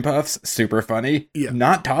cream puffs, super funny. Yeah.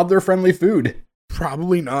 Not toddler-friendly food.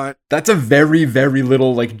 Probably not. That's a very, very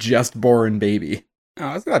little, like, just born baby.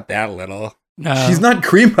 Oh, it's not that little. No. She's not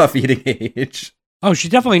cream puff eating age. Oh, she's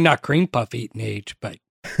definitely not cream puff eating age, but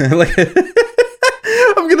Like,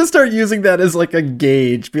 I'm gonna start using that as like a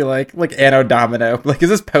gauge. Be like Anno Domino. Like, is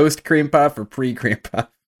this post cream puff or pre cream puff?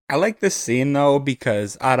 I like this scene though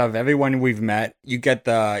because out of everyone we've met, you get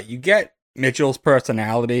Mitchell's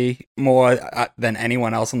personality more than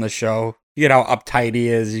anyone else on the show. You get how uptight he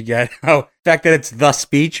is. You get how the fact that it's the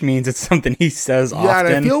speech means it's something he says often.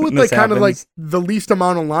 Yeah, and I feel with like kind of like the least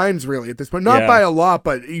amount of lines really at this point. Not by a lot,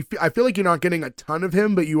 but I feel like you're not getting a ton of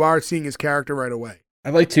him, but you are seeing his character right away. I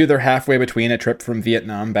like too, they're halfway between a trip from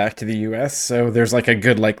Vietnam back to the US, so there's like a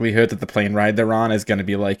good likelihood that the plane ride they're on is going to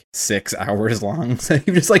be like 6 hours long. So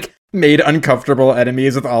you've just like made uncomfortable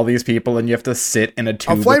enemies with all these people, and you have to sit in a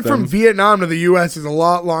tube. A flight from Vietnam to the US is a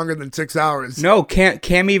lot longer than 6 hours. No,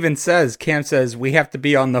 Cam even says, we have to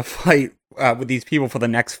be on the flight with these people for the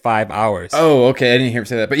next 5 hours. Oh, okay. I didn't hear him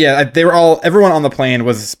say that. But yeah, everyone on the plane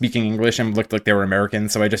was speaking English and looked like they were American.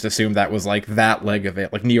 So I just assumed that was like that leg of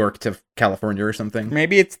it, like New York to California or something.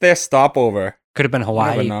 Maybe it's their stopover. could have been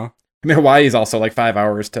Hawaii. Never know. I mean, Hawaii is also like 5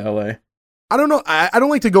 hours to LA. I don't know. I don't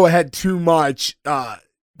like to go ahead too much because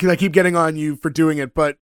I keep getting on you for doing it.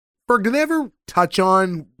 But Berg, do they ever touch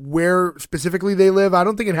on where specifically they live? I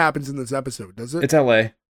don't think it happens in this episode, does it? It's LA.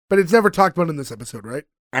 But it's never talked about in this episode, right?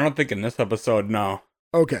 I don't think in this episode, no.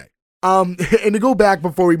 Okay. And to go back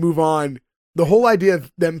before we move on, the whole idea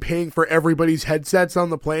of them paying for everybody's headsets on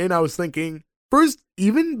the plane, I was thinking, first,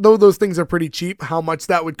 even though those things are pretty cheap, how much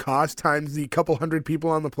that would cost times the couple hundred people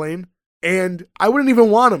on the plane. And I wouldn't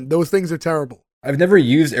even want them. Those things are terrible. I've never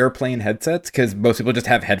used airplane headsets because most people just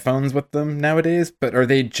have headphones with them nowadays. But are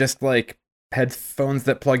they just like headphones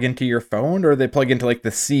that plug into your phone, or they plug into like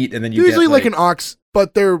the seat and then you usually get like an aux,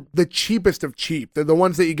 but they're the cheapest of cheap. They're the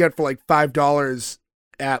ones that you get for like $5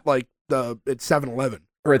 at like at 7-Eleven.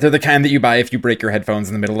 Right, they're the kind that you buy if you break your headphones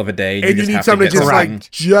in the middle of a day. And you need something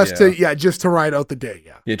just to ride out the day.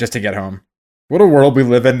 Yeah, just to get home. What a world we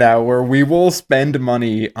live in now, where we will spend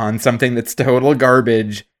money on something that's total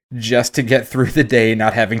garbage just to get through the day,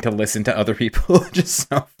 not having to listen to other people. Just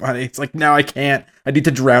so funny. It's like, no, I can't. I need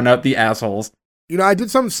to drown out the assholes. You know, I did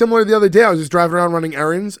something similar the other day. I was just driving around running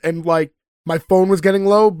errands, and like my phone was getting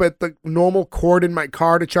low, but the normal cord in my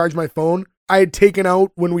car to charge my phone, I had taken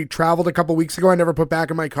out when we traveled a couple weeks ago. I never put back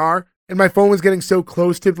in my car, and my phone was getting so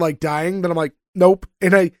close to like dying that I'm like, nope.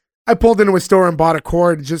 And I pulled into a store and bought a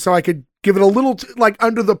cord just so I could give it a little, like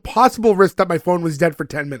under the possible risk that my phone was dead for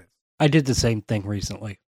 10 minutes. I did the same thing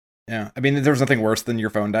recently. Yeah, I mean, there's nothing worse than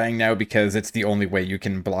your phone dying now because it's the only way you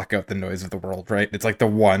can block out the noise of the world, right? It's like the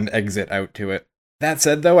one exit out to it. That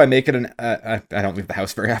said, though, I make it I don't leave the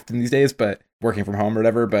house very often these days, but working from home or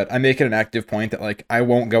whatever, but I make it an active point that, like, I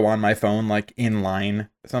won't go on my phone, like, in line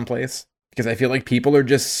someplace. because I feel like people are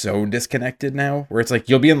just so disconnected now, where it's like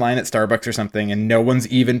you'll be in line at Starbucks or something and no one's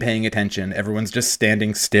even paying attention. Everyone's just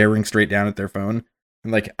standing, staring straight down at their phone.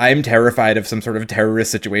 And like, I'm terrified of some sort of terrorist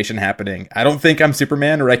situation happening. I don't think I'm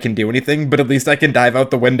Superman or I can do anything, but at least I can dive out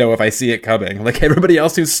the window if I see it coming. Like, everybody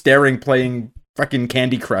else who's staring, playing fucking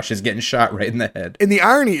Candy Crush is getting shot right in the head. And the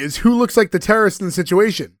irony is, who looks like the terrorist in the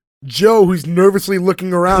situation? Joe, who's nervously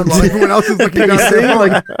looking around while everyone else is looking down at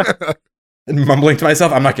their phone. And mumbling to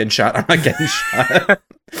myself, I'm not getting shot. I'm not getting shot.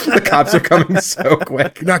 The cops are coming so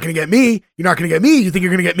quick. You're not going to get me. You're not going to get me. You think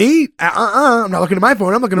you're going to get me? I'm not looking at my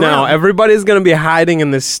phone. I'm looking around. No, everybody's going to be hiding in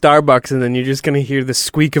this Starbucks, and then you're just going to hear the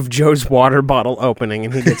squeak of Joe's water bottle opening,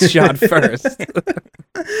 and he gets shot first.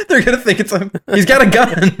 They're going to think it's he's got a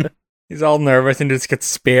gun. He's all nervous and just gets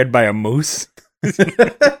spared by a moose.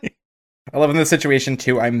 I love in this situation,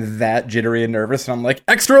 too, I'm that jittery and nervous, and I'm like,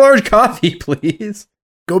 extra large coffee, please.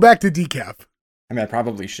 Go back to decaf. I mean, I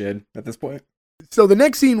probably should at this point. So the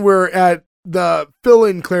next scene, we're at the Phil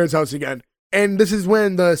and Claire's house again. And this is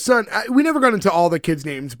when the son, we never got into all the kids'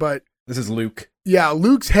 names, but this is Luke. Yeah,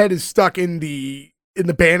 Luke's head is stuck in the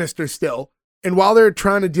banister still. And while they're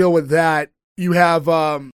trying to deal with that, you have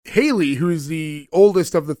Haley, who's the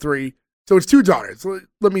oldest of the three. So it's two daughters.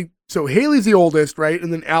 So Haley's the oldest, right?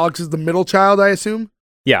 And then Alex is the middle child, I assume?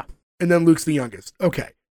 Yeah. And then Luke's the youngest.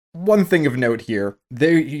 Okay. One thing of note here,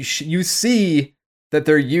 you see that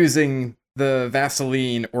they're using the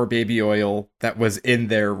Vaseline or baby oil that was in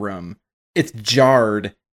their room. It's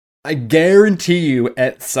jarred. I guarantee you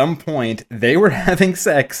at some point they were having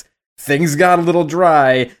sex. Things got a little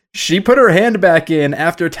dry. She put her hand back in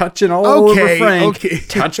after touching all over Frank,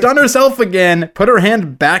 touched on herself again, put her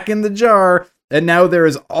hand back in the jar, and now there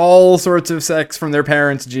is all sorts of sex from their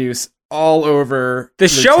parents' juice all over. The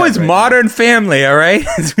show is Modern Family, all right?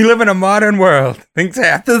 We live in a modern world. Things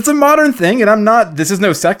happen. It's a modern thing, and this is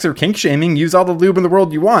no sex or kink shaming. Use all the lube in the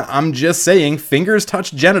world you want. I'm just saying, fingers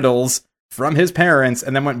touched genitals from his parents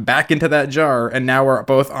and then went back into that jar, and now we're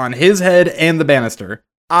both on his head and the banister.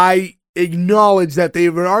 I acknowledge that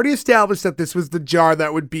they've already established that this was the jar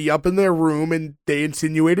that would be up in their room, and they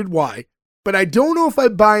insinuated why. But I don't know if I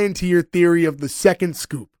buy into your theory of the second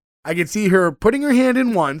scoop. I could see her putting her hand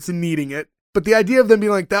in once and needing it, but the idea of them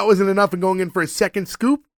being like, that wasn't enough and going in for a second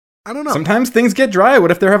scoop? I don't know. Sometimes things get dry.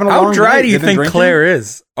 What if they're having a long night? How dry do you think Claire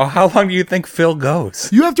is? Or how long do you think Phil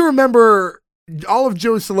goes? You have to remember, all of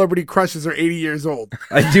Joe's celebrity crushes are 80 years old.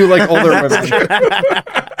 I do like older women.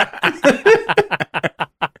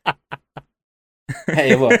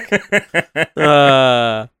 Hey, look.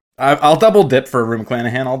 I'll double dip for Rue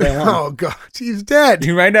McClanahan all day long. Oh God, she's dead.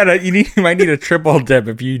 You might need a triple dip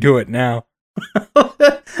if you do it now.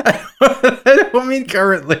 I don't mean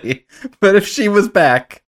currently, but if she was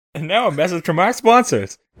back. And now a message from our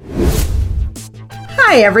sponsors.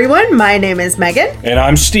 Hi everyone, my name is Megan. And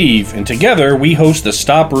I'm Steve, and together we host the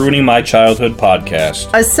Stop Ruining My Childhood podcast.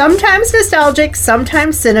 A sometimes nostalgic,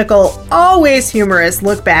 sometimes cynical, always humorous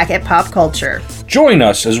look back at pop culture. Join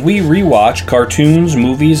us as we rewatch cartoons,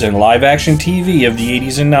 movies, and live-action TV of the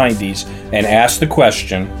 80s and 90s and ask the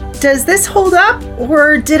question, does this hold up,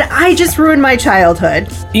 or did I just ruin my childhood?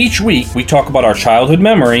 Each week, we talk about our childhood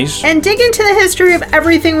memories and dig into the history of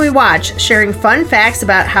everything we watch, sharing fun facts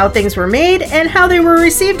about how things were made and how they were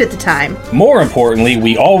received at the time. More importantly,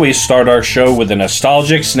 we always start our show with a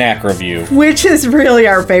nostalgic snack review, which is really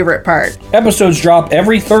our favorite part. Episodes drop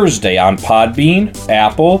every Thursday on Podbean,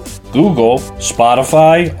 Apple, Google,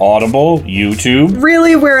 Spotify, Audible, YouTube.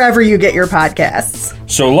 Really, wherever you get your podcasts.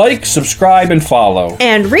 So like, subscribe, and follow.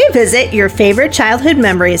 And revisit your favorite childhood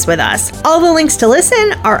memories with us. All the links to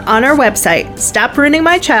listen are on our website,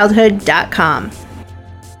 stopruiningmychildhood.com.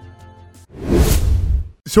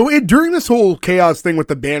 So during this whole chaos thing with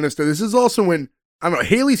the banister, this is also when, I don't know,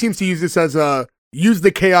 Haley seems to use this as use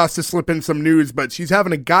the chaos to slip in some news, but she's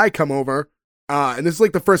having a guy come over, and this is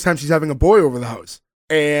like the first time she's having a boy over the house.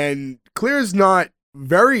 And Claire's not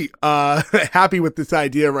very happy with this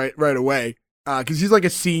idea right away. Because she's like a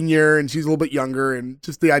senior and she's a little bit younger, and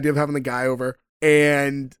just the idea of having the guy over.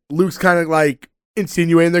 And Luke's kind of like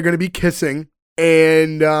insinuating they're going to be kissing.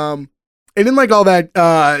 And then like all that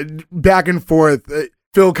back and forth,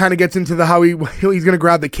 Phil kind of gets into the how he's going to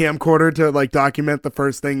grab the camcorder to like document the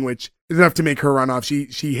first thing, which is enough to make her run off.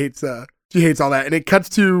 She hates all that. And it cuts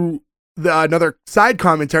to another side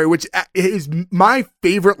commentary, which is my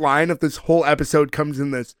favorite line of this whole episode comes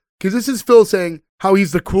in this. Because this is Phil saying how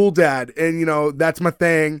he's the cool dad. And, you know, that's my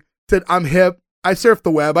thing. Said, I'm hip. I surf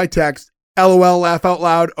the web. I text. LOL, laugh out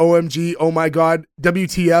loud. OMG. Oh my God.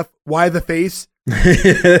 WTF. Why the face?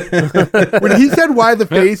 When he said "why the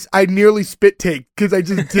face," I nearly spit take because I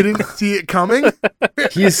just didn't see it coming.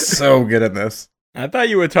 He's so good at this. I thought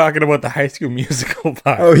you were talking about the High School Musical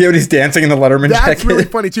part. Oh, yeah, when he's dancing in the Letterman jacket. That's really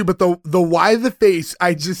funny too. But the "why the face,"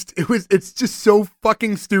 it's just so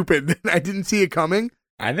fucking stupid that I didn't see it coming.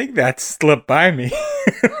 I think that slipped by me.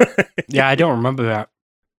 Yeah, I don't remember that.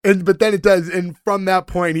 But then it does, and from that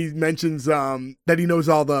point, he mentions that he knows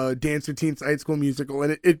all the dance routines, High School Musical,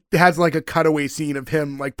 and it has like a cutaway scene of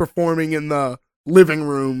him like performing in the living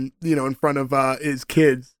room, in front of his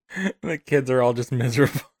kids. The kids are all just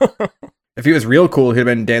miserable. If he was real cool, he'd have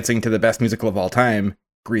been dancing to the best musical of all time,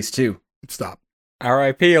 Grease 2. Stop.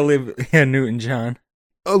 R.I.P. Olivia Newton-John.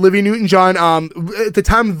 Olivia Newton-John. At the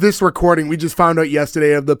time of this recording, we just found out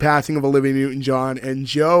yesterday of the passing of Olivia Newton-John, and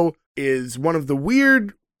Joe is one of the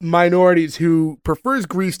weird minorities who prefers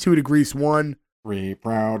Grease 2 to Grease 1.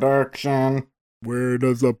 Reproduction. Where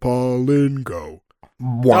does the pollen go?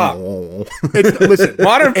 Wow. Listen,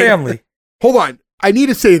 Modern Family. Hold on. I need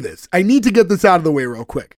to say this. I need to get this out of the way real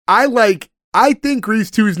quick. I think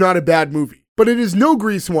Grease 2 is not a bad movie, but it is no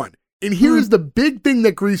Grease 1. And here is the big thing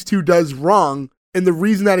that Grease 2 does wrong, and the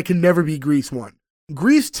reason that it can never be Grease 1.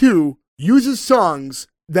 Grease 2 uses songs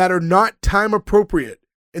that are not time appropriate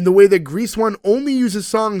in the way that Grease 1 only uses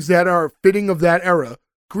songs that are fitting of that era.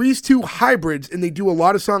 Grease 2 hybrids, and they do a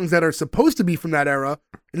lot of songs that are supposed to be from that era.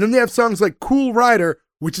 And then they have songs like Cool Rider,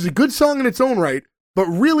 which is a good song in its own right, but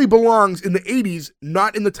really belongs in the 80s,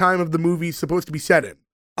 not in the time of the movie supposed to be set in.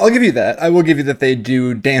 I'll give you that. I will give you that they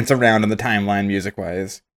do dance around in the timeline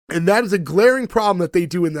music-wise. And that is a glaring problem that they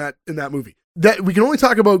do in that movie. That we can only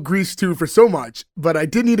talk about Grease 2 for so much, but I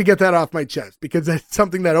did need to get that off my chest because that's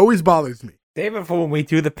something that always bothers me. Save it for when we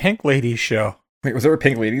do the Pink Ladies show. Wait, was there a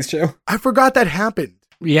Pink Ladies show? I forgot that happened.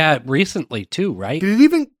 Yeah, recently too, right?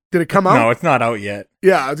 Did it come out? No, it's not out yet.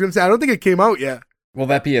 Yeah, I was going to say, I don't think it came out yet. Will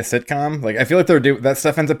that be a sitcom? Like, I feel like that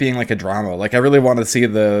stuff ends up being like a drama. Like, I really want to see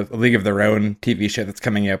the League of Their Own TV show that's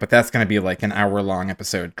coming out, but that's going to be like an hour-long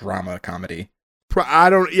episode drama comedy. I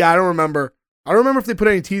don't remember. I don't remember if they put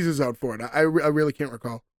any teasers out for it. I really can't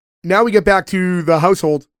recall. Now we get back to the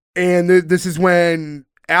household, and this is when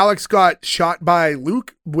Alex got shot by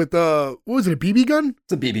Luke with what was it, a BB gun?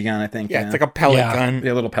 It's a BB gun, I think. Yeah, it's like a pellet gun.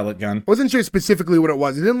 Yeah, a little pellet gun. I wasn't sure specifically what it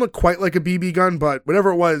was. It didn't look quite like a BB gun, but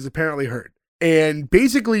whatever it was apparently hurt. And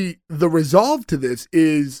basically, the resolve to this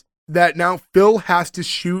is that now Phil has to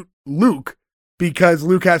shoot Luke because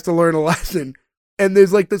Luke has to learn a lesson. And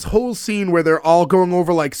there's like this whole scene where they're all going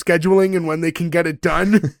over like scheduling and when they can get it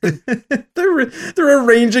done. They're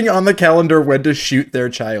arranging on the calendar when to shoot their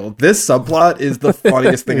child. This subplot is the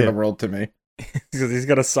funniest thing in the world to me. Because he's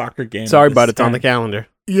got a soccer game. Sorry, but it's on the calendar.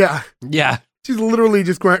 Yeah. Yeah. She's literally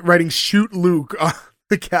just writing shoot Luke on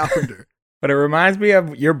the calendar. But it reminds me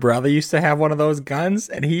of your brother used to have one of those guns,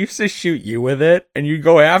 and he used to shoot you with it, and you'd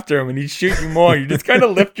go after him, and he'd shoot you more. You just kind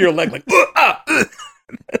of lift your leg like,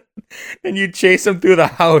 and you chase him through the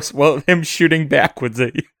house while him shooting backwards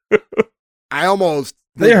at you. I almost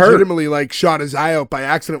They hurt. legitimately like shot his eye out by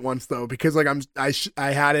accident once though, because like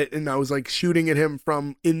I had it and I was like shooting at him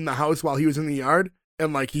from in the house while he was in the yard,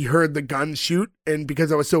 and like he heard the gun shoot, and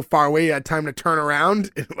because I was so far away, I had time to turn around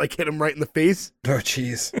and like hit him right in the face. Oh,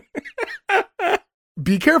 jeez.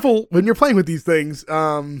 Be careful when you're playing with these things.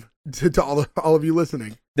 To all of you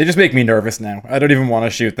listening. They just make me nervous now. I don't even want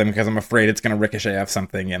to shoot them because I'm afraid it's going to ricochet off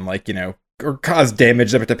something and like, or cause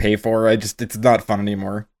damage that I have to pay for. It's not fun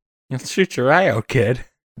anymore. You'll shoot your eye out, kid.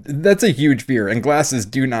 That's a huge fear, and glasses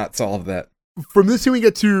do not solve that. From this scene we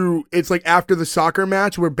get to, it's like after the soccer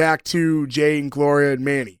match, we're back to Jay and Gloria and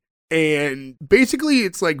Manny. And basically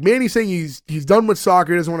it's like Manny saying he's done with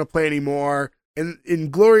soccer, doesn't want to play anymore.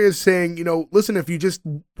 And Gloria's saying, listen, if you just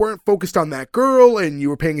weren't focused on that girl and you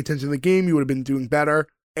were paying attention to the game, you would have been doing better.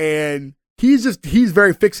 And he's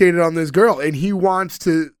very fixated on this girl, and he wants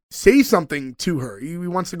to say something to her. He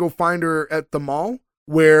wants to go find her at the mall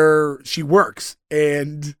where she works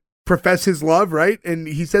and profess his love, right? And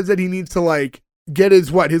he says that he needs to like get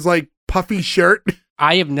his like puffy shirt.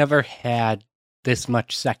 I have never had this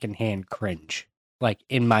much secondhand cringe like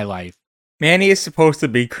in my life. Manny is supposed to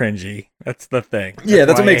be cringy. That's the thing. That's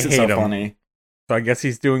what why makes I it so hate him. funny. So I guess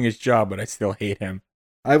he's doing his job, but I still hate him.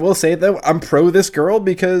 I will say, though, I'm pro this girl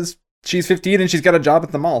because she's 15 and she's got a job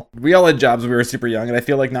at the mall. We all had jobs when we were super young, and I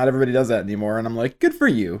feel like not everybody does that anymore. And I'm like, good for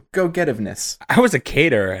you. Go-getiveness. I was a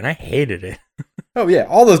caterer, and I hated it. Oh, yeah.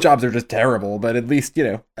 All those jobs are just terrible, but at least,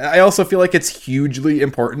 I also feel like it's hugely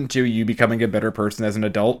important to you becoming a better person as an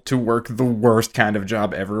adult to work the worst kind of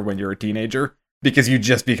job ever when you're a teenager, because you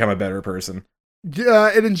just become a better person.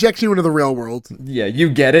 It injects you into the real world. Yeah, you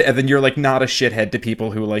get it, and then you're like not a shithead to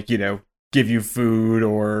people who like, give you food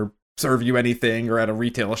or serve you anything or at a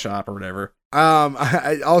retail shop or whatever.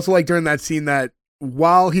 I also like during that scene that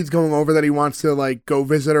while he's going over that he wants to like go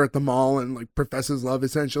visit her at the mall and like profess his love,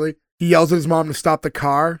 essentially, he yells at his mom to stop the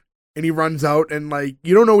car and he runs out and like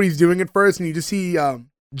you don't know what he's doing at first and you just see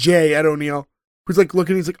Jay, Ed O'Neill, who's like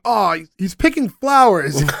looking, he's like, oh, he's picking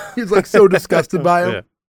flowers. He's like so disgusted by him. Yeah.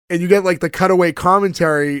 And you get like the cutaway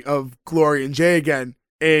commentary of Glory and Jay again.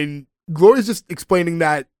 And Glory's just explaining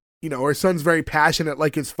that, you know, her son's very passionate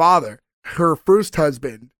like his father, her first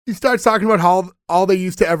husband. He starts talking about how all they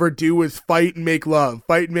used to ever do was fight and make love,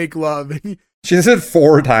 fight and make love. And she said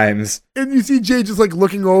 4 times. And you see Jay just like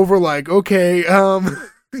looking over like, okay,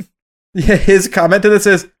 Yeah, his comment to this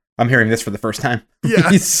is, I'm hearing this for the first time. Yeah.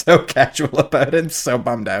 He's so casual about it, so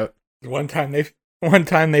bummed out. One time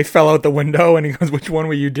they fell out the window and he goes, which one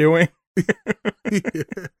were you doing?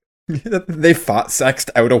 They fought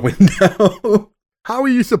sexed out a window. How are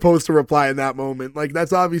you supposed to reply in that moment? Like,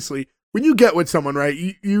 that's obviously, when you get with someone, right,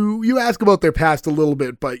 you ask about their past a little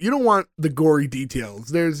bit, but you don't want the gory details.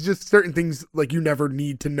 There's just certain things, like, you never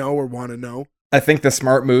need to know or want to know. I think the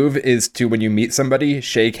smart move is to, when you meet somebody,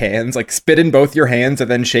 shake hands, like spit in both your hands and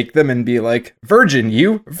then shake them and be like, virgin,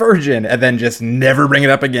 you, virgin, and then just never bring it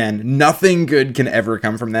up again. Nothing good can ever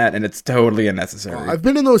come from that, and it's totally unnecessary. I've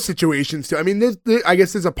been in those situations too. I mean, I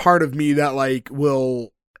guess there's a part of me that like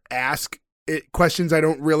will ask questions I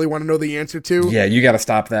don't really want to know the answer to. Yeah, you got to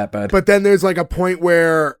stop that, bud. But then there's like a point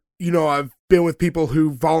where, you know, I've been with people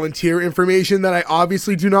who volunteer information that I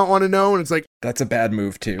obviously do not want to know, and it's like, that's a bad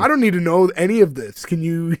move too. I don't need to know any of this. Can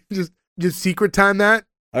you just secret time that?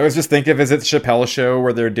 I was just thinking, is it the Chappelle Show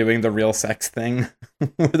where they're doing the real sex thing?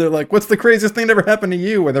 Where they're like, what's the craziest thing that ever happened to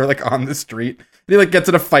you? Where they're like on the street. And he like gets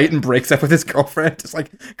in a fight and breaks up with his girlfriend. It's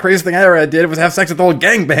like, craziest thing I ever did was have sex with the whole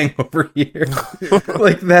gangbang over here.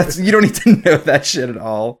 Like you don't need to know that shit at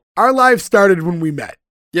all. Our lives started when we met.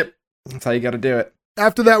 Yep. That's how you got to do it.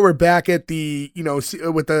 After that, we're back at the, you know,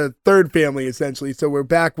 with the third family, essentially. So we're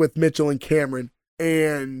back with Mitchell and Cameron.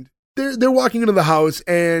 And they're walking into the house,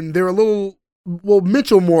 and they're a little, well,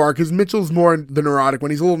 Mitchell more, because Mitchell's more the neurotic one.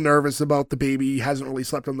 He's a little nervous about the baby. He hasn't really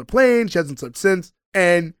slept on the plane. She hasn't slept since.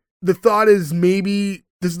 And the thought is maybe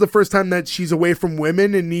this is the first time that she's away from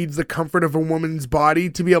women and needs the comfort of a woman's body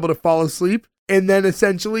to be able to fall asleep. And then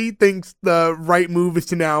essentially thinks the right move is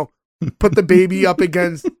to now put the baby up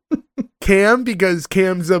against Cam, because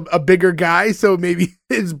Cam's a bigger guy, so maybe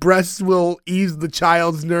his breasts will ease the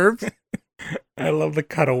child's nerves. I love the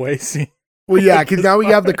cutaway scene. Well, yeah, because now we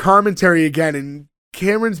have the commentary again, and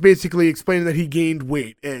Cameron's basically explaining that he gained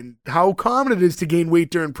weight and how common it is to gain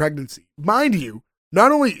weight during pregnancy. Mind you,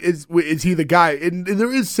 not only is he the guy, and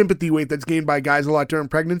there is sympathy weight that's gained by guys a lot during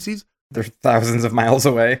pregnancies. They're thousands of miles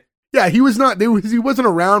away. Yeah, he wasn't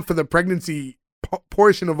around for the pregnancy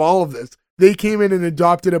portion of all of this. They came in and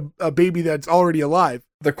adopted a baby that's already alive.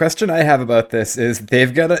 The question I have about this is so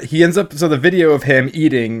the video of him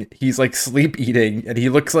eating, he's like sleep eating, and he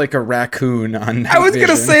looks like a raccoon on night I was vision.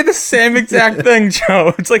 going to say the same exact thing,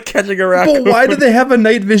 Joe. It's like catching a raccoon. But why do they have a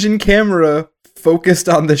night vision camera focused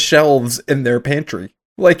on the shelves in their pantry?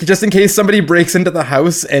 Like, just in case somebody breaks into the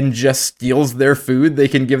house and just steals their food, they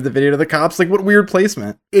can give the video to the cops? Like, what weird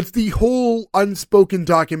placement. It's the whole unspoken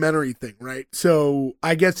documentary thing, right? So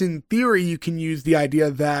I guess in theory, you can use the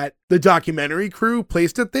idea that the documentary crew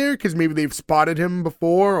placed it there because maybe they've spotted him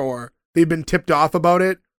before or they've been tipped off about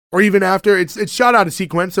it. Or even after it's shot out of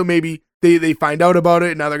sequence, so maybe they find out about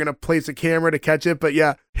it and now they're going to place a camera to catch it. But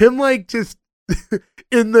yeah, him like just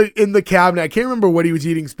in the cabinet. I can't remember what he was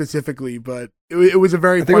eating specifically, but it was a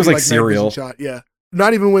very funny, it was like cereal shot. Yeah.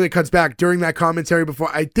 Not even when it cuts back during that commentary before.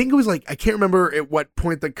 I think it was like, I can't remember at what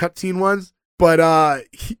point the cutscene was, but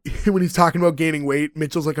when he's talking about gaining weight,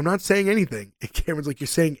 Mitchell's like, I'm not saying anything. And Cameron's like, you're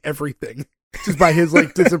saying everything. Just by his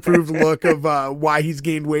like disapproved look of why he's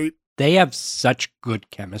gained weight. They have such good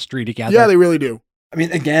chemistry together. Yeah, they really do. I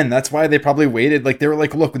mean, again, that's why they probably waited. Like, they were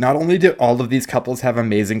like, look, not only do all of these couples have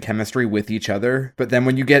amazing chemistry with each other, but then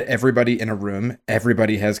when you get everybody in a room,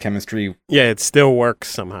 everybody has chemistry. Yeah, it still works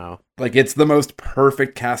somehow. Like, it's the most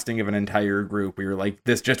perfect casting of an entire group where you're like,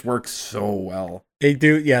 this just works so well. They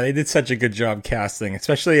do, yeah, they did such a good job casting,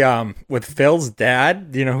 especially with Phil's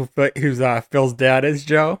dad. Do you know who's Phil's dad is,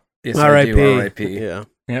 Joe? Yes, R.I.P. Yeah.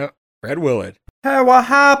 Yep. Fred Willard. Hey, what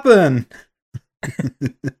happened?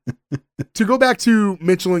 To go back to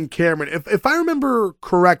Mitchell and Cameron, if I remember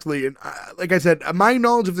correctly, and like I said, my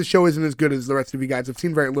knowledge of the show isn't as good as the rest of you guys. I've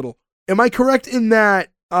seen very little. Am I correct in that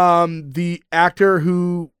the actor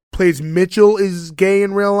who plays Mitchell is gay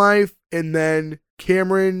in real life, and then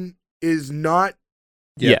Cameron is not?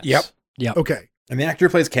 Yes. Yep. Okay. And the actor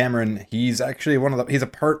who plays Cameron, he's actually he's a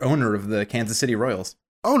part owner of the Kansas City Royals.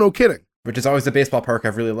 Oh, no kidding. Which is always a baseball park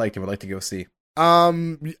I've really liked and would like to go see.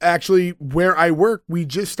 Actually, where I work, we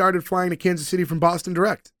just started flying to Kansas City from Boston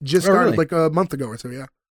Direct. Just started like a month ago or so, yeah.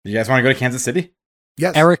 You guys want to go to Kansas City?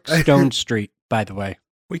 Yes. Eric Stone Street, by the way.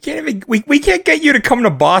 We can't even we can't get you to come to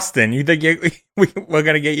Boston. You think we're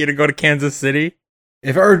gonna get you to go to Kansas City?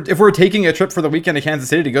 If we're taking a trip for the weekend to Kansas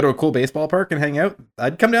City to go to a cool baseball park and hang out,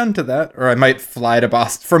 I'd come down to that. Or I might fly to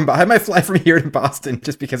Boston I might fly from here to Boston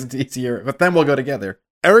just because it's easier. But then we'll go together.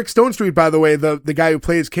 Eric Stone Street, by the way, the guy who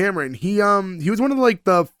plays Cameron, he was one of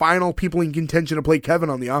the final people in contention to play Kevin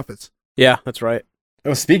on The Office. Yeah, that's right.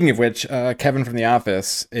 Oh, speaking of which, Kevin from The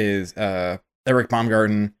Office is Eric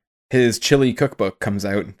Baumgarten. His chili cookbook comes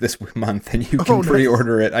out this month, and you can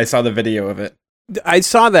pre-order it. I saw the video of it. I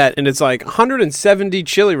saw that, and it's like 170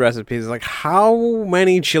 chili recipes. Like, how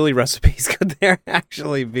many chili recipes could there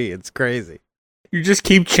actually be? It's crazy. You just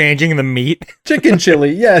keep changing the meat. Chicken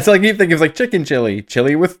chili. Yeah, it's like you think of like chicken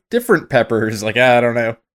chili with different peppers. Like, I don't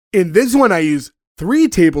know. In this one, I use 3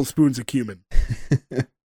 tablespoons of cumin.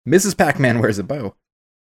 Mrs. Pac-Man wears a bow.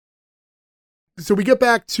 So we get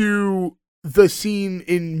back to the scene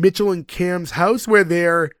in Mitchell and Cam's house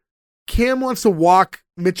where Cam wants to walk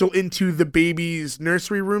Mitchell into the baby's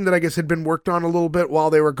nursery room that I guess had been worked on a little bit while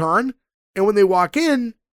they were gone. And when they walk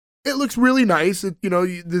in, it looks really nice.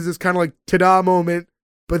 There's this kind of like ta-da moment.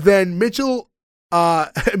 But then Mitchell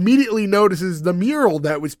immediately notices the mural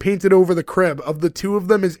that was painted over the crib of the two of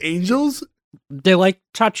them as angels. They're like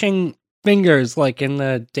touching fingers, like in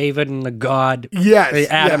the David and the God, yes,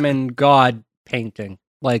 the Adam and God painting.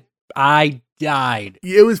 Like, I died.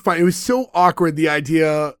 It was fun. It was so awkward, the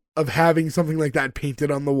idea of having something like that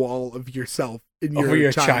painted on the wall of yourself in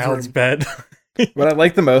your child's bed. What I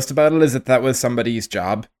like the most about it is that was somebody's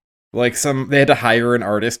job. Like they had to hire an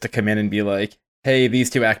artist to come in and be like, hey, these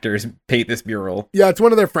two actors paint this mural. Yeah, it's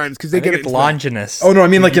one of their friends because they get it. Longinus. Oh no, I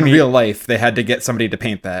mean like in real life, they had to get somebody to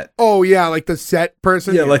paint that. Oh yeah, like the set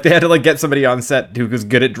person. Yeah, like they had to like get somebody on set who was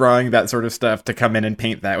good at drawing that sort of stuff to come in and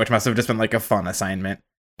paint that, which must have just been like a fun assignment.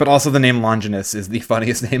 But also the name Longinus is the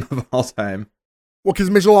funniest name of all time. Well, because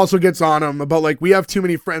Mitchell also gets on him about like, we have too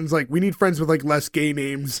many friends. Like, we need friends with like less gay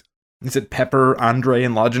names. Is it Pepper, Andre,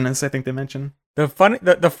 and Longinus? I think they mentioned. The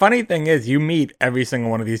funny thing is, you meet every single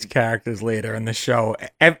one of these characters later in the show.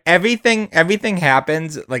 Everything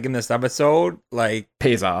happens like in this episode, like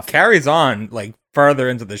pays off, carries on like further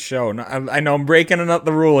into the show. I know I'm breaking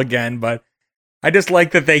the rule again, but I just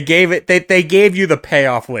like that they gave you the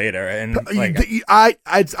payoff later. And like,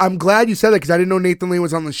 I'm glad you said that because I didn't know Nathan Lane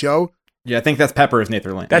was on the show. Yeah, I think that's Pepper is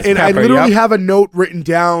Nathan Lane. And Pepper, I literally have a note written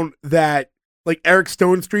down that like Eric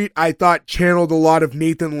Stone Street, I thought channeled a lot of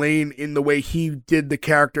Nathan Lane in the way he did the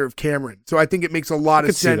character of Cameron. So I think it makes a lot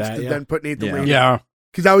of sense to then put Nathan Lane. Yeah.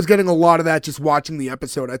 Because I was getting a lot of that just watching the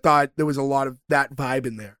episode. I thought there was a lot of that vibe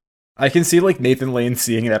in there. I can see like Nathan Lane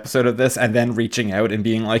seeing an episode of this and then reaching out and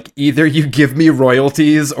being like, either you give me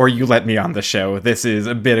royalties or you let me on the show. This is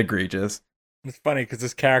a bit egregious. It's funny because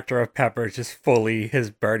this character of Pepper is just fully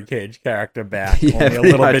his Birdcage character back. Yeah, only a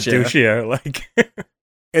little bit douchier. Like.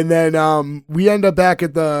 And then we end up back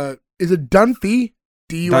at is it Dunphy?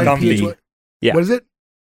 D-U-N-P-H? Yeah. What is it?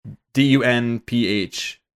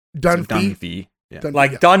 D-U-N-P-H. Dunphy? So Dunphy. Yeah. Dunphy,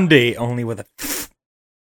 like yeah. Dundee, only with a...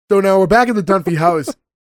 So now we're back at the Dunphy house.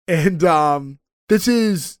 And this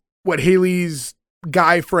is Haley's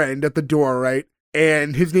guy friend at the door, right?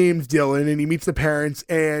 And his name's Dylan, and he meets the parents,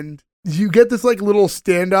 and you get this like little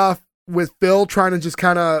standoff with Phil trying to just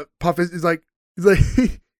kind of puff he's like,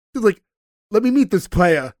 let me meet this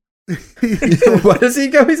player. What does he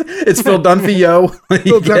go? It's Phil Dunphy, yo.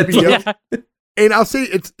 Phil Dunphy, yo. Yeah. And I'll say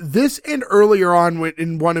it's this and earlier on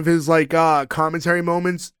in one of his like commentary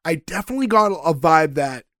moments, I definitely got a vibe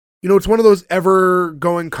that, it's one of those ever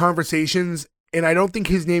going conversations, and I don't think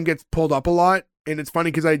his name gets pulled up a lot. And it's funny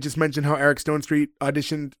because I just mentioned how Eric Stone Street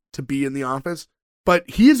auditioned to be in The Office, but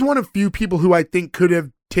he is one of few people who I think could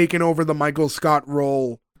have taken over the Michael Scott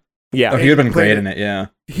role. Yeah, he would have been great in it. Yeah,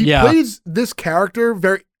 he plays this character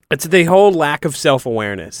very. It's the whole lack of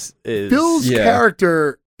self-awareness. Phil's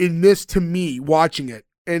character in this, to me, watching it,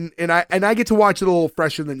 and I get to watch it a little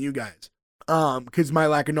fresher than you guys, because my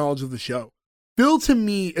lack of knowledge of the show. Phil to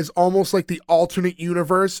me is almost like the alternate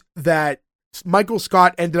universe that Michael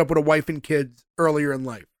Scott ended up with a wife and kids earlier in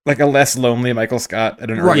life, like a less lonely Michael Scott at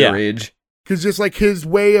an earlier age. Because just like his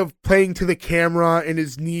way of playing to the camera and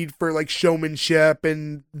his need for like showmanship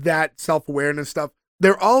and that self-awareness stuff,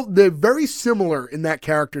 they're very similar in that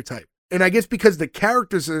character type. And I guess because the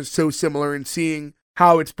characters are so similar and seeing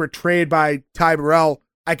how it's portrayed by Ty Burrell,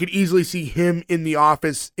 I could easily see him in The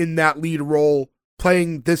Office in that lead role,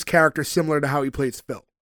 playing this character similar to how he plays Phil.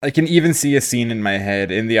 I can even see a scene in my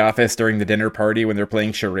head in The Office during the dinner party when they're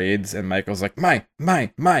playing charades and Michael's like, my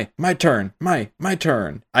turn, my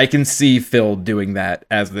turn. I can see Phil doing that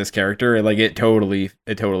as this character. Like it totally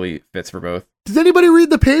fits for both. Does anybody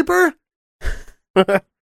read the paper?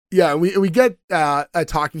 Yeah, we get a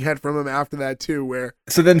talking head from him after that too, where...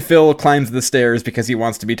 So then Phil climbs the stairs because he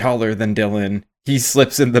wants to be taller than Dylan. He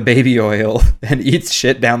slips in the baby oil and eats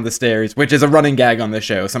shit down the stairs, which is a running gag on the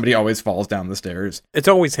show. Somebody always falls down the stairs. It's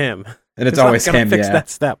always him. And it's always him, fix that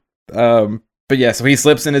step. But yeah, so he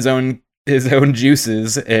slips in his own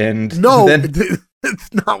juices and... No,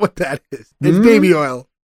 it's not what that is. It's baby oil.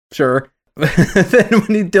 Sure. Then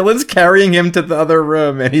when Dylan's carrying him to the other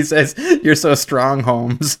room and he says, "You're so strong,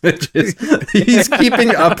 Holmes," which is he's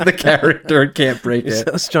keeping up the character and can't break You're it.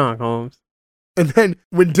 so strong, Holmes. And then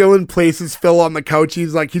when Dylan places Phil on the couch,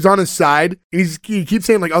 he's on his side. And he keeps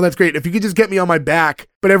saying like, "Oh, that's great. If you could just get me on my back."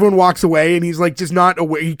 But everyone walks away and he's like just not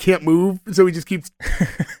aware. He can't move. So he just keeps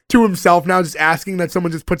to himself now, just asking that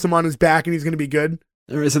someone just puts him on his back and he's going to be good.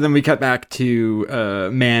 So then we cut back to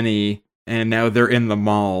Manny and now they're in the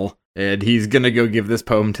mall. And he's going to go give this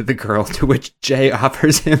poem to the girl, to which Jay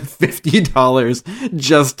offers him $50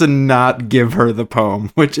 just to not give her the poem,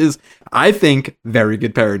 which is, I think, very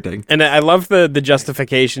good parenting. And I love the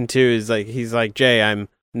justification, too. Is like he's like, "Jay, I'm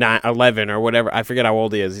not 11 or whatever. I forget how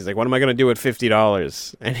old he is." He's like, "What am I going to do with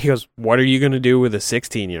 $50? And he goes, "What are you going to do with a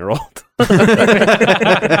 16-year-old?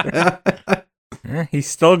 He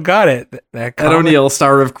still got it. Ed O'Neill,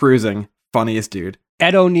 star of Cruising. Funniest dude.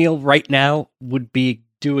 Ed O'Neill right now would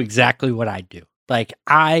do exactly what I do. Like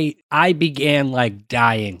I began like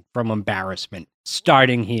dying from embarrassment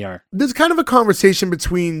starting here. There's kind of a conversation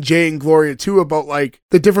between Jay and Gloria too about like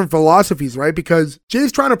the different philosophies, right? Because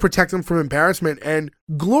Jay's trying to protect him from embarrassment, and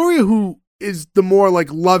Gloria, who is the more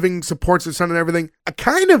like loving, supports her son and everything,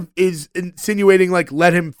 kind of is insinuating like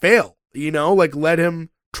let him fail, like let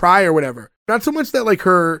him try or whatever. Not so much that like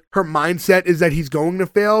her mindset is that he's going to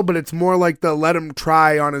fail, but it's more like the let him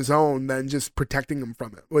try on his own than just protecting him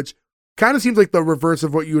from it, which kind of seems like the reverse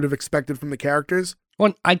of what you would have expected from the characters.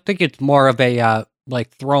 Well, I think it's more of a like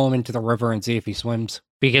throw him into the river and see if he swims,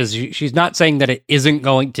 because she's not saying that it isn't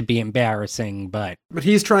going to be embarrassing, but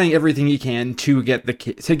he's trying everything he can to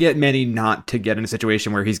get Manny not to get in a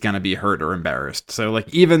situation where he's gonna be hurt or embarrassed. So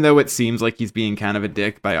like even though it seems like he's being kind of a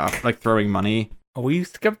dick by throwing money. We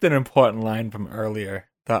skipped an important line from earlier.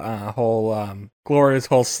 The whole Gloria's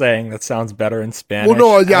whole saying that sounds better in Spanish. Well,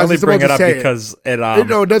 no, yeah, I only bring it up because it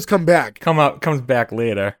does come back. Comes back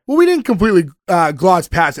later. Well, we didn't completely gloss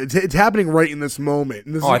past it. It's happening right in this moment.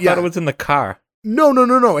 And I thought it was in the car.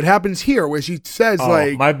 No. It happens here where she says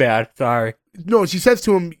my bad. Sorry. No, she says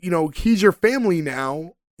to him, he's your family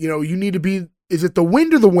now. You need to be. Is it the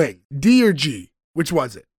wind or the wing? D or G? Which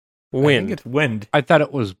was it? Wind. I think it's wind. I thought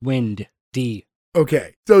it was wind. D.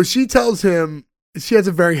 Okay, so she tells him, she has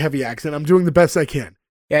a very heavy accent. I'm doing the best I can.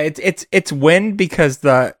 Yeah, it's wind because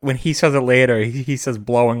when he says it later, he says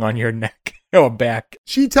blowing on your neck or back.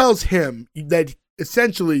 She tells him that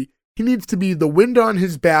essentially he needs to be the wind on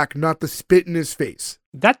his back, not the spit in his face.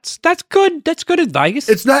 That's good. That's good advice.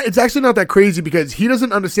 It's actually not that crazy because he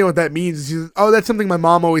doesn't understand what that means. He says, "Oh, that's something my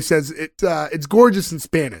mom always says. It's gorgeous in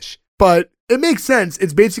Spanish." But it makes sense.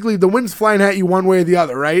 It's basically the wind's flying at you one way or the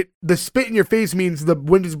other, right? The spit in your face means the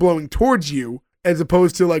wind is blowing towards you as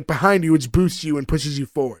opposed to like behind you, which boosts you and pushes you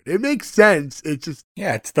forward. It makes sense. It's just...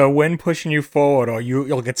 Yeah, it's the wind pushing you forward or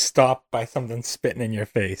you'll get stopped by something spitting in your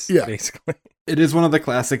face, basically. It is one of the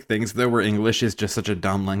classic things, though, where English is just such a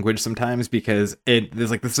dumb language sometimes because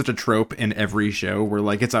there's such a trope in every show where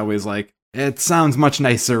like it's always like, it sounds much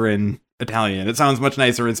nicer in Italian. It sounds much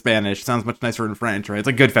nicer in Spanish. It sounds much nicer in French, right? It's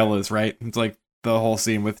like Goodfellas, right? It's like the whole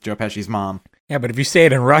scene with Joe Pesci's mom. Yeah, but if you say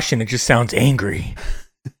it in Russian, it just sounds angry.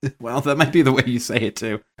 Well, that might be the way you say it,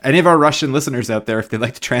 too. Any of our Russian listeners out there, if they'd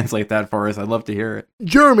like to translate that for us, I'd love to hear it.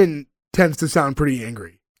 German tends to sound pretty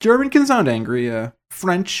angry. German can sound angry.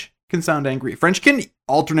 French can sound angry. French can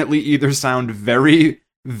alternately either sound very,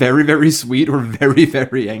 very, very sweet or very,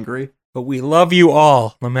 very angry. But we love you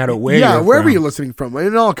all, no matter where you're from. Wherever you're listening from,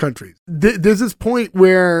 in all countries. There's this point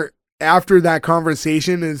where after that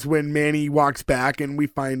conversation is when Manny walks back and we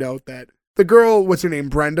find out that the girl, what's her name,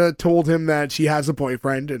 Brenda, told him that she has a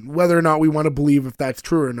boyfriend, and whether or not we want to believe if that's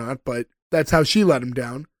true or not, but that's how she let him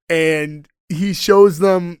down. And he shows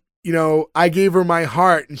them, I gave her my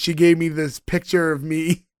heart and she gave me this picture of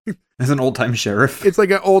me. As an old-time sheriff. It's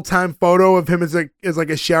like an old-time photo of him as like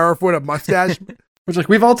a sheriff with a mustache. Which, like,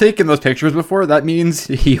 we've all taken those pictures before. That means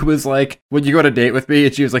he was like, would you go on a date with me?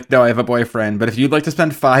 And she was like, no, I have a boyfriend. But if you'd like to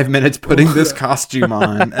spend 5 minutes putting this costume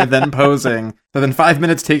on and then posing, and then 5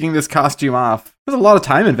 minutes taking this costume off, there's a lot of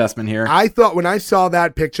time investment here. I thought when I saw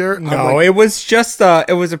that picture... No, it was just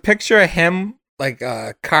it was a picture of him, like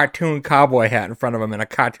a cartoon cowboy hat in front of him and a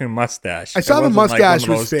cartoon mustache. I saw the mustache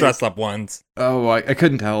was fake. Dress-up ones. Oh, I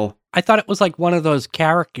couldn't tell. I thought it was like one of those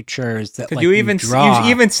caricatures that like you even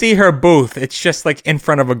see her booth. It's just like in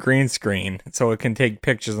front of a green screen, so it can take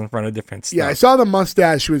pictures in front of different stuff. Yeah, I saw the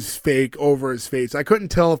mustache was fake over his face. I couldn't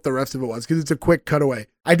tell if the rest of it was because it's a quick cutaway.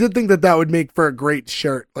 I did think that would make for a great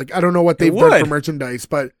shirt. Like, I don't know what they've done for merchandise,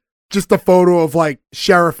 but just the photo of like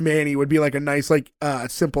Sheriff Manny would be like a nice, like,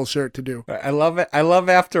 simple shirt to do. I love it. I love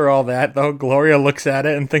after all that though, Gloria looks at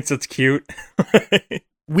it and thinks it's cute.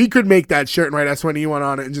 We could make that shirt and write S1E1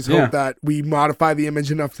 on it and just hope that we modify the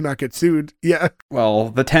image enough to not get sued. Yeah. Well,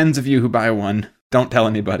 the tens of you who buy one, don't tell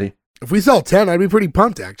anybody. If we sell 10, I'd be pretty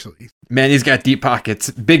pumped, actually. Manny's got deep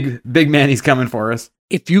pockets. Big Manny's coming for us.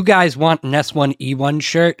 If you guys want an S1E1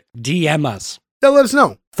 shirt, DM us. Yeah, let us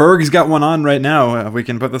know. Ferg's got one on right now. We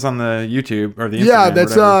can put this on the YouTube or the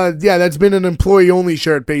Instagram. That's been an employee-only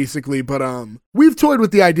shirt, basically. But we've toyed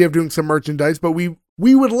with the idea of doing some merchandise, but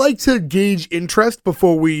we would like to gauge interest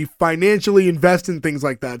before we financially invest in things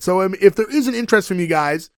like that. So if there is an interest from you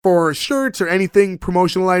guys for shirts or anything,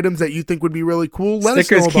 promotional items that you think would be really cool, let us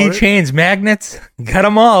know about it. Stickers, keychains, magnets, got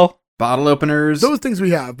them all. Bottle openers. Those things we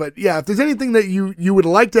have. But yeah, if there's anything that you would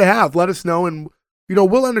like to have, let us know, and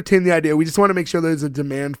we'll entertain the idea. We just want to make sure there's a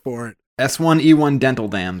demand for it. S1E1 dental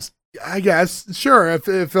dams. I guess. Sure.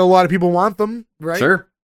 If a lot of people want them, right? Sure.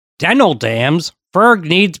 Dental dams? Ferg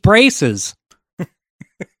needs braces.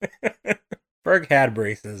 Ferg had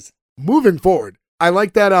braces. Moving forward, I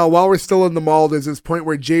like that while we're still in the mall, there's this point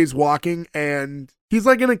where Jay's walking and he's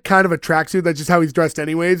like in a kind of a tracksuit. That's just how he's dressed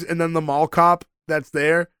anyways. And then the mall cop that's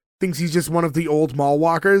there thinks he's just one of the old mall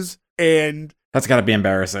walkers. And that's got to be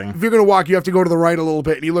embarrassing. If you're going to walk, you have to go to the right a little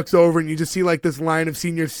bit. And he looks over and you just see like this line of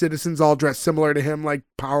senior citizens all dressed similar to him, like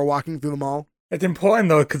power walking through the mall. It's important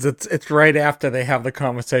though, because it's right after they have the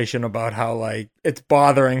conversation about how like it's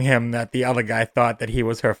bothering him that the other guy thought that he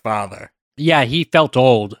was her father. Yeah, he felt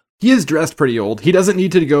old. He is dressed pretty old. He doesn't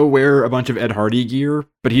need to go wear a bunch of Ed Hardy gear,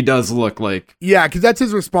 but he does look like... Yeah, because that's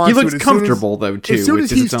his response. He looks comfortable though too. As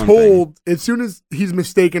soon as he's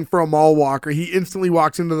mistaken for a mall walker, he instantly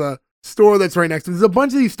walks into the store that's right next to him. There's a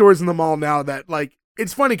bunch of these stores in the mall now that like,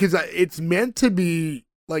 it's funny because it's meant to be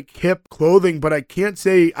like hip clothing, but I can't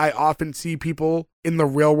say I often see people in the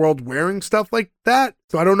real world wearing stuff like that.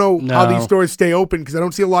 So I don't know how these stores stay open because I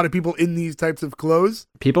don't see a lot of people in these types of clothes.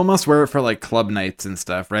 People must wear it for like club nights and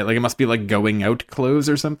stuff, right? Like it must be like going out clothes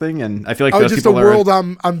or something. And I feel like those just people a world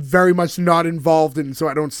I'm very much not involved in, so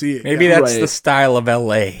I don't see it. Maybe that's the style of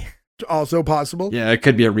LA. Also possible. Yeah, it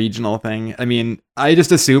could be a regional thing. I mean, I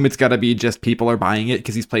just assume it's got to be just people are buying it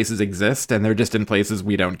because these places exist and they're just in places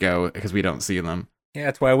we don't go because we don't see them. Yeah,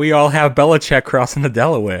 that's why we all have Belichick crossing the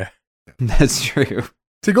Delaware. That's true.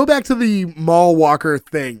 To go back to the mall walker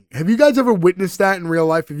thing, have you guys ever witnessed that in real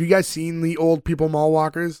life? Have you guys seen the old people mall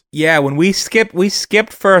walkers? Yeah, when we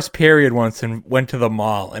skipped first period once and went to the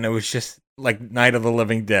mall, and it was just like Night of the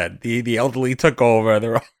Living Dead. The elderly took over.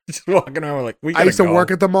 They're all just walking around. We're like, we gotta I used to go. work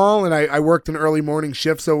at the mall, and I worked an early morning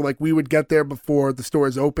shift, so like we would get there before the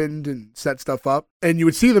stores opened and set stuff up. And you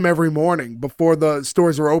would see them every morning before the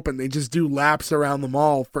stores were open. They just do laps around the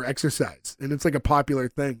mall for exercise, and it's like a popular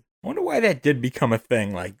thing. I wonder why that did become a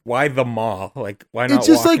thing. Like, why the mall? Like, why not? It's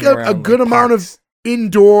just like a good amount of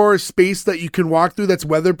indoor space that you can walk through that's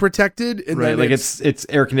weather protected. And right, like it's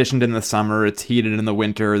air conditioned in the summer, it's heated in the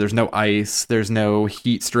winter, there's no ice, there's no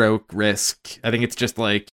heat stroke risk. I think it's just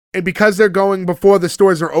like... And because they're going before the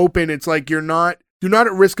stores are open, it's like you're not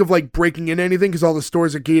at risk of like breaking in anything because all the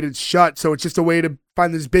stores are gated shut. So it's just a way to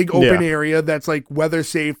find this big open area that's like weather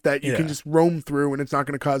safe that you can just roam through and it's not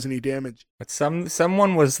going to cause any damage. But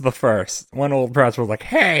someone was the first. One old press was like,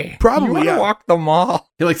 "Hey, probably you want to walk the mall?"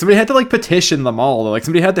 Yeah, like somebody had to like petition the mall. Like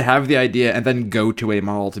somebody had to have the idea and then go to a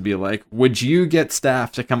mall to be like, "Would you get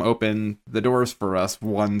staff to come open the doors for us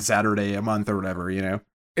one Saturday a month or whatever?" You know.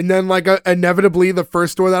 And then, like, inevitably, the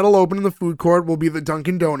first store that'll open in the food court will be the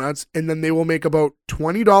Dunkin' Donuts, and then they will make about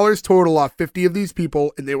 $20 total off 50 of these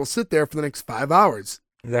people, and they will sit there for the next 5 hours.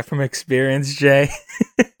 Is that from experience, Jay?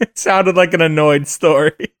 It sounded like an annoyed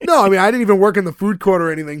story. No, I mean, I didn't even work in the food court or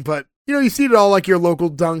anything, but you see it all like your local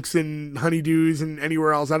Dunks and Honeydews and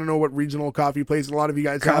anywhere else. I don't know what regional coffee places a lot of you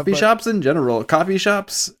guys have. Coffee shops in general. Coffee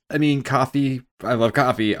shops, I mean, coffee, I love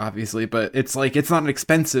coffee, obviously, but it's like, it's not an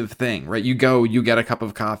expensive thing, right? You go, you get a cup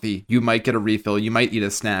of coffee, you might get a refill, you might eat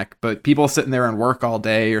a snack, but people sitting there and work all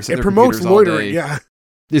day or sit at their computers all day. It promotes loitering, yeah.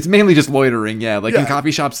 It's mainly just loitering, yeah. Like, and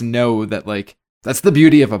coffee shops know that, like, that's the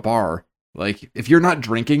beauty of a bar. Like, if you're not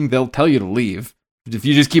drinking, they'll tell you to leave. If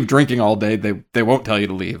you just keep drinking all day, they won't tell you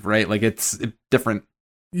to leave, right? Like, it's different.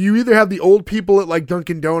 You either have the old people at like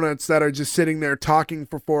Dunkin' Donuts that are just sitting there talking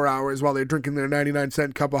for 4 hours while they're drinking their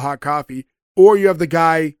 99-cent cup of hot coffee, or you have the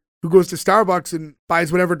guy who goes to Starbucks and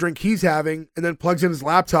buys whatever drink he's having and then plugs in his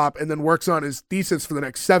laptop and then works on his thesis for the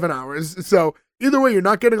next 7 hours. So either way, you're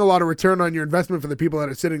not getting a lot of return on your investment for the people that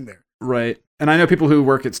are sitting there. Right. And I know people who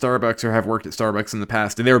work at Starbucks or have worked at Starbucks in the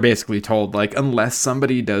past, and they were basically told, like, unless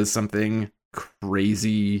somebody does something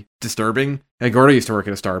crazy disturbing. Like, Gordo used to work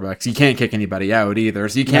at a Starbucks. You can't kick anybody out either.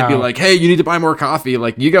 So you can't be like, hey, you need to buy more coffee.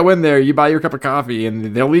 Like, you go in there, you buy your cup of coffee,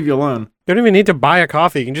 and they'll leave you alone. You don't even need to buy a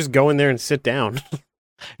coffee. You can just go in there and sit down.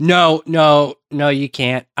 No, you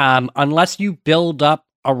can't. Unless you build up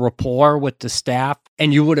a rapport with the staff,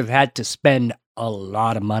 and you would have had to spend a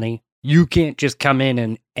lot of money. You can't just come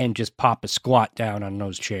in and just pop a squat down on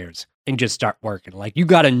those chairs and just start working. Like, you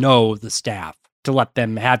got to know the staff to let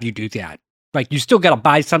them have you do that. Like, you still got to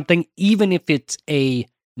buy something, even if it's a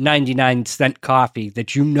 99-cent coffee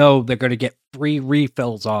that you know they're going to get free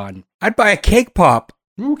refills on. I'd buy a cake pop.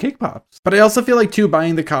 Ooh, cake pops. But I also feel like, too,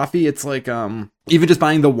 buying the coffee, it's like, even just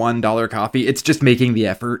buying the $1 coffee, it's just making the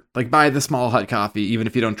effort. Like, buy the small hot coffee, even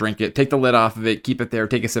if you don't drink it. Take the lid off of it, keep it there,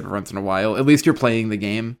 take a sip once in a while. At least you're playing the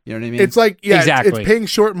game. You know what I mean? It's like, yeah, exactly. It's paying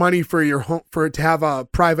short money for your home, for it to have a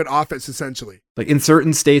private office, essentially. Like, in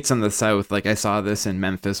certain states in the South, like I saw this in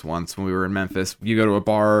Memphis once when we were in Memphis, you go to a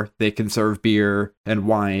bar, they can serve beer and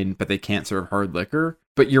wine, but they can't serve hard liquor.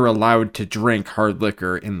 But you're allowed to drink hard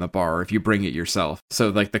liquor in the bar if you bring it yourself. So,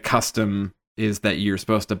 like, the custom is that you're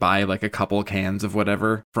supposed to buy, like, a couple cans of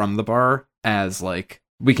whatever from the bar as, like,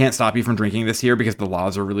 we can't stop you from drinking this here because the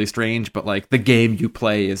laws are really strange, but, like, the game you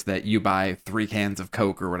play is that you buy 3 cans of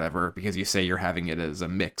Coke or whatever because you say you're having it as a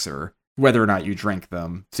mixer, whether or not you drink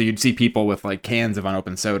them. So you'd see people with, like, cans of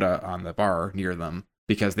unopened soda on the bar near them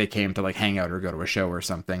because they came to, like, hang out or go to a show or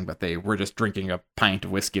something, but they were just drinking a pint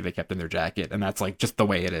of whiskey they kept in their jacket, and that's, like, just the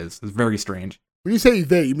way it is. It's very strange. When you say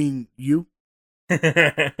they, you mean you?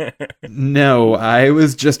 No, I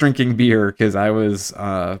was just drinking beer because I was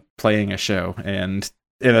playing a show, and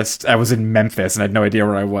I was in Memphis, and I had no idea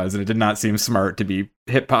where I was, and it did not seem smart to be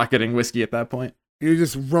hip-pocketing whiskey at that point. You're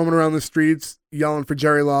just roaming around the streets, yelling for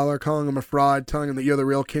Jerry Lawler, calling him a fraud, telling him that you're the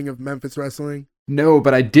real king of Memphis wrestling. No,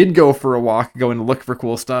 but I did go for a walk, go and look for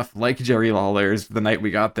cool stuff like Jerry Lawler's the night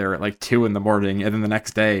we got there at like 2 a.m. And then the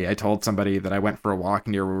next day I told somebody that I went for a walk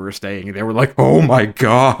near where we were staying, and they were like, oh my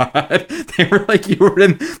God. They were like, you were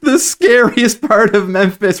in the scariest part of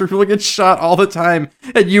Memphis where people get shot all the time,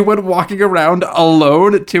 and you went walking around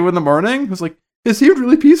alone at 2 a.m. I was like, it seemed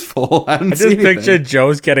really peaceful. I just pictured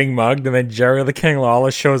Joe's getting mugged, and then Jerry the King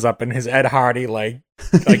Lawler shows up in his Ed Hardy like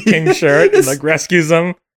king shirt and like rescues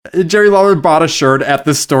him. Jerry Lawler bought a shirt at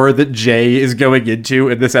the store that Jay is going into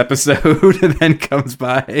in this episode, and then comes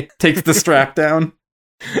by, takes the strap down.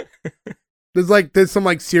 There's some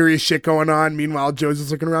like serious shit going on. Meanwhile, Joe's just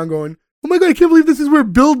looking around going, oh my God, I can't believe this is where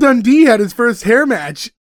Bill Dundee had his first hair match.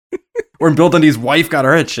 Or Bill Dundee's wife got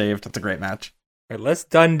her head shaved. That's a great match. Right, less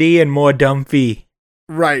Dundee and more Dumphy.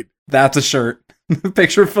 Right. That's a shirt.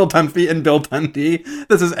 Picture of Phil Dunphy and Bill Dundee.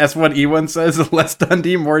 This is S1E1 says, less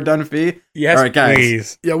Dundee, more Dunphy. Yes, all right, guys.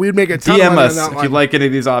 Please. Yeah, we'd make a ton DM of us on that if one. you like any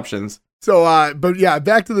of these options. So, but yeah,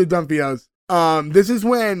 back to the Dunphy house. This is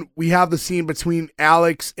when we have the scene between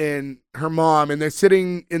Alex and her mom, and they're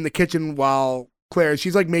sitting in the kitchen while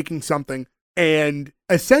she's like making something. And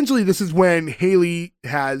essentially, this is when Haley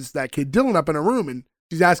has that kid Dylan up in her room, and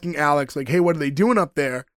she's asking Alex, like, hey, what are they doing up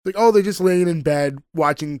there? Like, oh, they're just laying in bed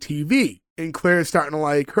watching TV. And Claire's starting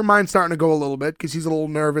to her mind's starting to go a little bit because she's a little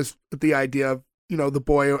nervous at the idea of, the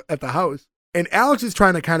boy at the house. And Alex is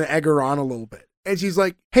trying to kind of egg her on a little bit. And she's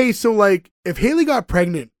like, hey, so like, if Haley got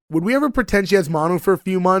pregnant, would we ever pretend she has mono for a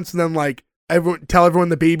few months and then like tell everyone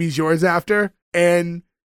the baby's yours after? And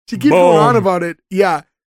she keeps going on about it. Yeah.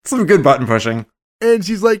 Some good button pushing. And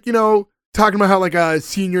she's like, talking about how like a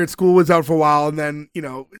senior at school was out for a while, and then,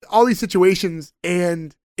 all these situations.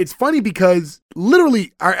 And it's funny because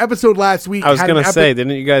literally our episode last week. I was going to say,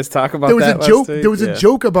 didn't you guys talk about that last week? There was a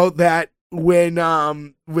joke about that when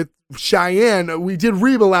with Cheyenne. We did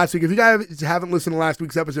Reba last week. If you guys haven't listened to last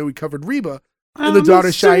week's episode, we covered Reba. And the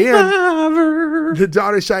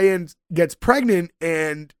daughter Cheyenne gets pregnant,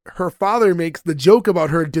 and her father makes the joke about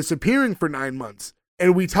her disappearing for 9 months.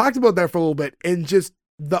 And we talked about that for a little bit, and just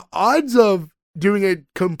the odds of doing a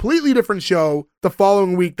completely different show the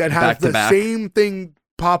following week that has the same thing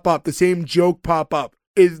pop up, the same joke pop up,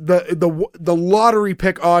 is the lottery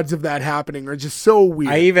pick odds of that happening are just so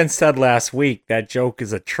weird. I even said last week that joke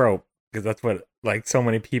is a trope because that's what like so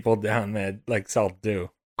many people down there like Salt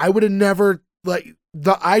do. I would have never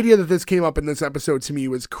the idea that this came up in this episode to me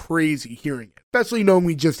was crazy hearing it, especially knowing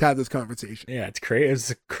we just had this conversation. Yeah, it's crazy.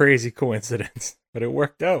 It's a crazy coincidence, but it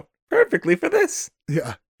worked out perfectly for this.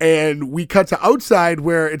 Yeah. And we cut to outside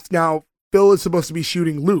where it's now Phil is supposed to be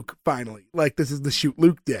shooting Luke finally. Like this is the shoot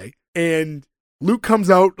Luke day. And Luke comes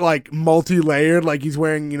out like multi-layered, like he's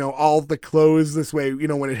wearing, all the clothes this way,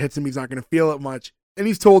 when it hits him, he's not going to feel it much. And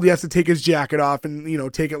he's told he has to take his jacket off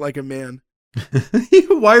and, take it like a man.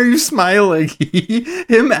 Why are you smiling?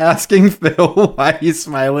 Him asking Phil why he's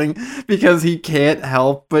smiling because he can't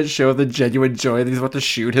help but show the genuine joy that he's about to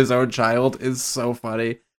shoot his own child is so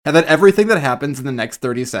funny. And then everything that happens in the next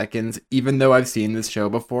 30 seconds, even though I've seen this show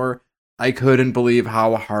before, I couldn't believe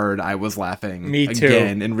how hard I was laughing Me too.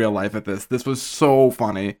 Again in real life at this. This was so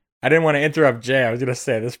funny. I didn't want to interrupt Jay. I was going to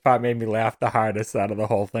say this part made me laugh the hardest out of the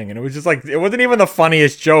whole thing. And it was just like, it wasn't even the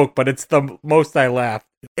funniest joke, but it's the most I laughed.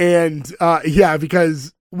 And yeah,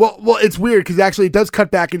 because, well, it's weird because actually it does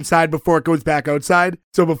cut back inside before it goes back outside.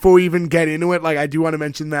 So before we even get into it, like I do want to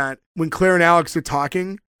mention that when Claire and Alex are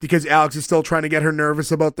talking, because Alex is still trying to get her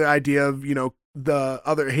nervous about the idea of, the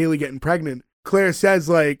other Haley getting pregnant, Claire says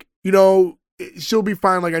like, she'll be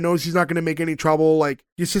fine. Like, I know she's not going to make any trouble. Like,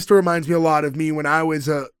 your sister reminds me a lot of me when I was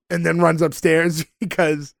and then runs upstairs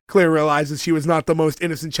because Claire realizes she was not the most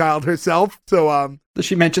innocent child herself. So, Does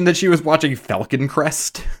she mention that she was watching Falcon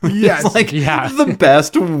Crest? Yes. It's like the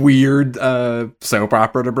best weird soap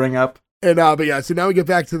opera to bring up. And, but yeah, so now we get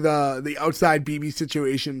back to the outside BB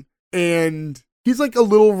situation, and he's like a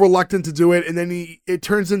little reluctant to do it. And then it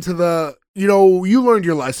turns into you learned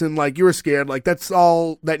your lesson. Like, you were scared. Like, that's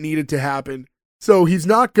all that needed to happen. So he's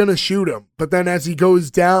not going to shoot him. But then as he goes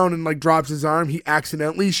down and like drops his arm, he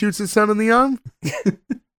accidentally shoots his son in the arm.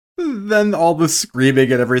 Then all the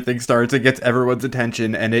screaming and everything starts. It gets everyone's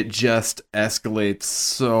attention and it just escalates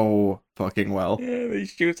so fucking well. Yeah, he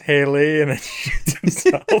shoots Haley and then shoots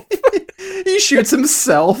himself. He shoots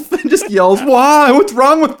himself and just yells, "Why? What's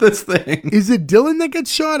wrong with this thing?" Is it Dylan that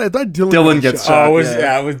gets shot? I thought Dylan gets shot. Oh,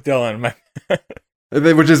 it was Dylan.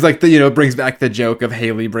 Which is like brings back the joke of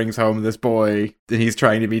Haley brings home this boy and he's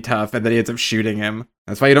trying to be tough and then he ends up shooting him.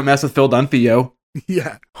 That's why you don't mess with Phil Dunphy, yo.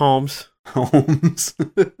 Yeah. Holmes.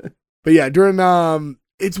 But yeah, during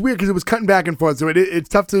it's weird because it was cutting back and forth, so it's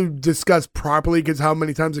tough to discuss properly because how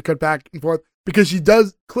many times it cut back and forth. Because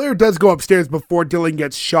Claire does go upstairs before Dylan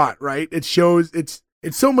gets shot, right? It shows it's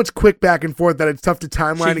so much quick back and forth that it's tough to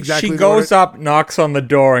timeline exactly. She goes up, knocks on the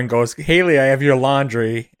door, and goes, "Haley, I have your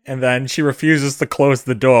laundry." And then she refuses to close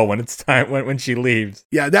the door when it's time when she leaves.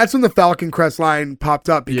 Yeah, that's when the Falcon Crest line popped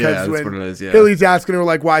up because that's what it is, yeah. Haley's asking her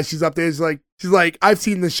like why she's up there. She's like, I've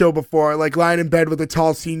seen this show before, like lying in bed with a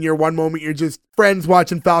tall senior. One moment you're just friends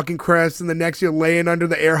watching Falcon Crest, and the next you're laying under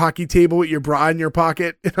the air hockey table with your bra in your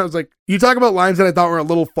pocket. And I was like, you talk about lines that I thought were a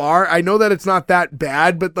little far. I know that it's not that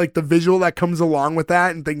bad, but like the visual that comes along with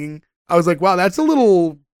that and thinking, I was like, wow, that's a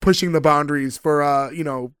little pushing the boundaries for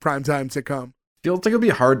primetime sitcom. Feels like it'd be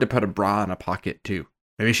hard to put a bra in a pocket too.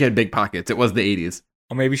 Maybe she had big pockets. It was the 80s.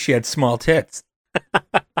 Or maybe she had small tits.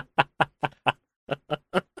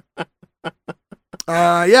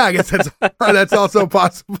 Yeah, I guess that's also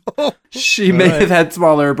possible. She may have had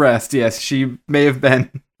smaller breasts. Yes, she may have been.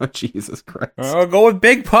 Oh, Jesus Christ. I'll go with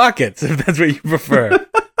big pockets if that's what you prefer.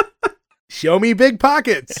 Show me big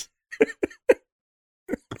pockets.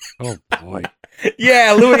 Oh, boy.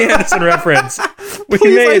 Yeah, Louis Anderson reference. We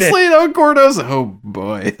Please made isolate out Gordo's. Oh,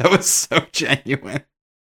 boy. That was so genuine.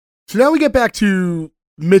 So now we get back to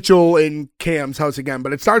Mitchell and Cam's house again,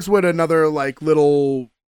 but it starts with another like little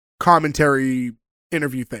commentary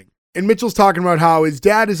interview thing. And Mitchell's talking about how his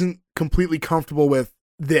dad isn't completely comfortable with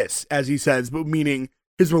this, as he says, but meaning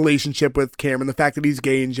his relationship with Cam and the fact that he's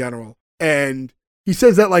gay in general. And he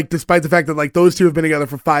says that like despite the fact that like those two have been together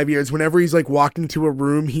for 5 years, whenever he's like walking to a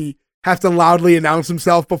room, he has to loudly announce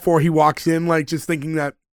himself before he walks in, like just thinking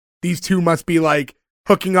that these two must be like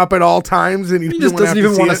hooking up at all times. And he just doesn't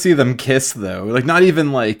even want to see them kiss though. Like not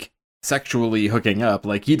even like sexually hooking up.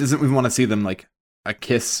 Like he doesn't even want to see them like a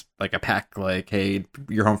kiss, like a peck, like, hey,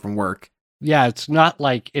 you're home from work. Yeah, it's not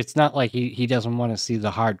like he doesn't want to see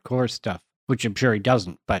the hardcore stuff, which I'm sure he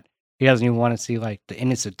doesn't, but He doesn't even want to see like the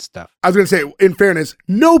innocent stuff. I was going to say, in fairness,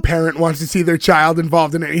 no parent wants to see their child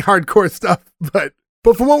involved in any hardcore stuff. But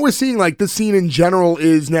from what we're seeing, like the scene in general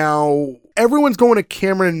is now everyone's going to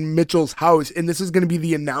Cameron Mitchell's house, and this is going to be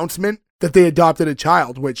the announcement that they adopted a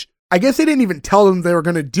child, which I guess they didn't even tell them they were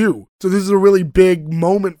going to do. So this is a really big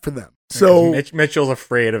moment for them. So Mitchell's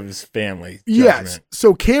afraid of his family. Yes.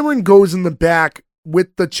 So Cameron goes in the back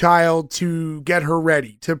with the child to get her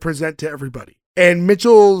ready to present to everybody. And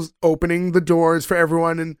Mitchell's opening the doors for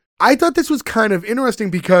everyone. And I thought this was kind of interesting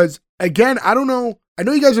because, again, I don't know. I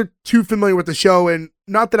know you guys are too familiar with the show, and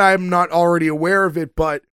not that I'm not already aware of it,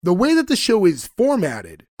 but the way that the show is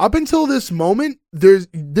formatted, up until this moment, this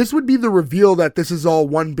would be the reveal that this is all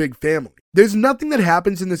one big family. There's nothing that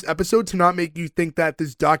happens in this episode to not make you think that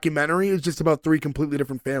this documentary is just about 3 completely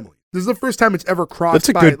different families. This is the first time it's ever crossed. That's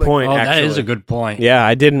a good point. Oh, actually. that is a good point. Yeah,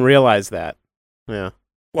 I didn't realize that. Yeah.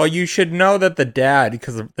 Well, you should know that the dad,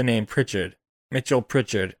 because of the name Pritchard, Mitchell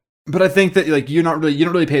Pritchard. But I think that like you don't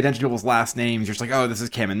really pay attention to people's last names. You're just like, oh, this is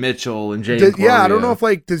Cameron Mitchell and Jay. Yeah, I don't know if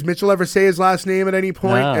like does Mitchell ever say his last name at any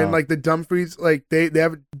point? No. And like the Dumfries, like they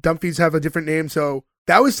have Dumfries have a different name, so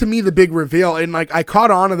that was to me the big reveal. And like I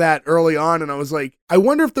caught on to that early on, and I was like, I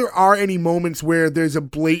wonder if there are any moments where there's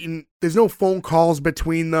no phone calls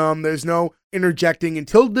between them, there's no interjecting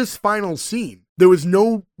until this final scene. There was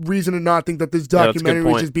no reason to not think that this documentary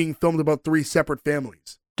was just being filmed about 3 separate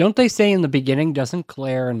families. Don't they say in the beginning, doesn't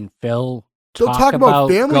Claire and Phil They'll talk about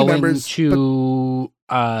family going members to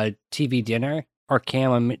TV dinner? Or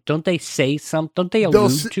Cam, don't they say something? Don't they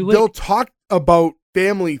allude to it? They'll talk about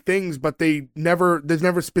family things, but there's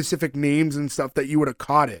never specific names and stuff that you would have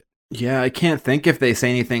caught it. Yeah, I can't think if they say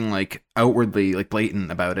anything like outwardly, like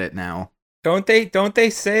blatant about it now. Don't they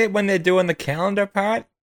say it when they're doing the calendar part?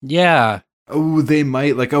 Yeah. Oh, they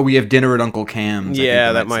might. Like, oh, we have dinner at Uncle Cam's.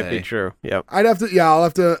 Yeah, that might be true. Yep.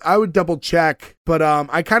 I would double check, but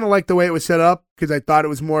I kind of like the way it was set up because I thought it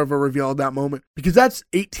was more of a reveal at that moment because that's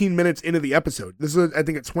 18 minutes into the episode. This is, I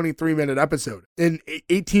think, a 23-minute episode. And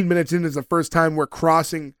 18 minutes in is the first time we're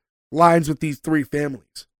crossing lines with these 3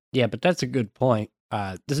 families. Yeah, but that's a good point.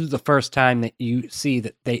 This is the first time that you see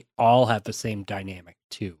that they all have the same dynamic,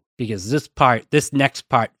 too. Because this next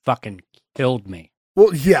part fucking killed me.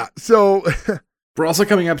 Well, yeah, so... We're also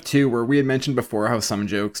coming up, too, where we had mentioned before how some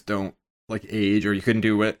jokes don't, like, age or you couldn't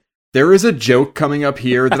do it. There is a joke coming up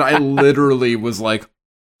here that I literally was like,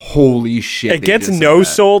 holy shit. It gets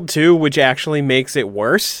no-sold, too, which actually makes it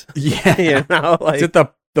worse. Yeah. You know, like... Is it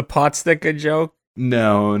the pot sticker joke?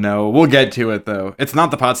 No. We'll get to it, though. It's not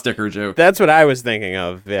the pot sticker joke. That's what I was thinking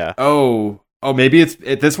of, yeah. Oh, maybe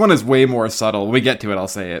this one is way more subtle. When we get to it, I'll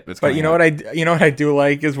say it. But you know what I do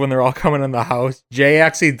like is when they're all coming in the house, Jay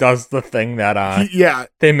actually does the thing that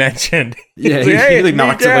they mentioned. Yeah, he like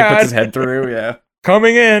knocks it, like puts his head through. Yeah,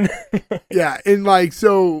 coming in. Yeah, and like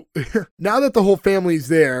so, now that the whole family's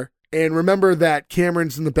there, and remember that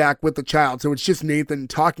Cameron's in the back with the child, so it's just Nathan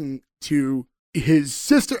talking to his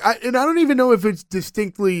sister, and I don't even know if it's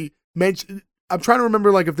distinctly mentioned. I'm trying to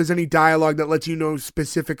remember like if there's any dialogue that lets you know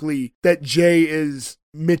specifically that Jay is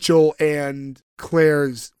Mitchell and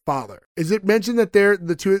Claire's father. Is it mentioned that they're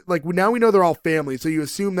the two, like now we know they're all family, so you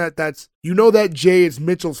assume that that Jay is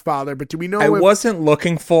Mitchell's father, but do we know I wasn't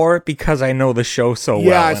looking for it because I know the show so well.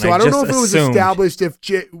 Yeah, so I don't know if it was established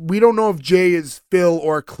we don't know if Jay is Phil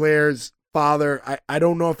or Claire's father. I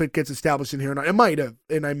don't know if it gets established in here or not. It might have,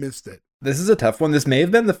 and I missed it. This is a tough one. This may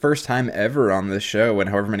have been the first time ever on this show in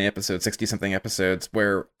however many episodes, 60-something episodes,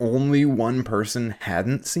 where only one person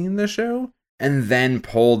hadn't seen the show and then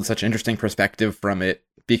pulled such interesting perspective from it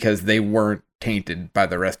because they weren't tainted by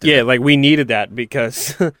the rest of it. Yeah, like we needed that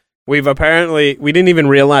because we didn't even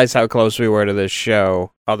realize how close we were to this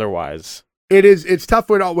show otherwise. It's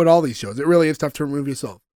tough with all these shows. It really is tough to remove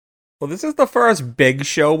yourself. Well, this is the first big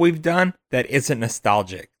show we've done that isn't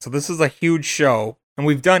nostalgic. So this is a huge show. And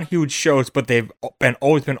we've done huge shows, but they've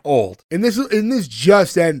always been old. And this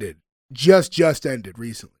just ended. Just ended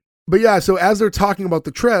recently. But yeah, so as they're talking about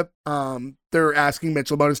the trip, they're asking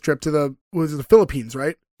Mitchell about his trip to the Philippines,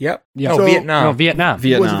 right? Yep. Yeah. Vietnam. No, Vietnam.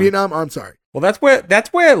 Was it Vietnam? Oh, I'm sorry. Well,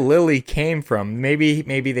 that's where Lily came from. Maybe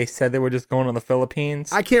they said they were just going to the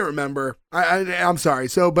Philippines. I can't remember. I'm sorry.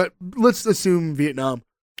 So, but let's assume Vietnam.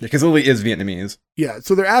 Because Lily is Vietnamese. Yeah.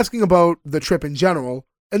 So they're asking about the trip in general.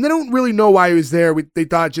 And they don't really know why he was there. They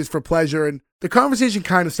thought just for pleasure. And the conversation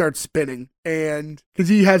kind of starts spinning. And because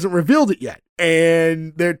he hasn't revealed it yet.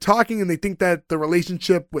 And they're talking and they think that the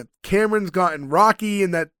relationship with Cameron's gotten rocky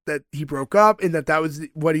and that he broke up and that was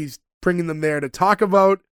what he's bringing them there to talk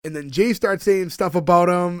about. And then Jay starts saying stuff about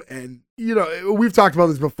him. And, you know, we've talked about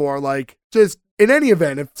this before. Like, just in any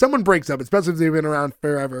event, if someone breaks up, especially if they've been around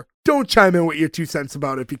forever, don't chime in with your 2 cents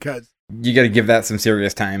about it, because You got to give that some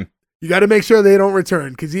serious time. you got to make sure they don't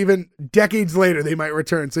return, because even decades later, they might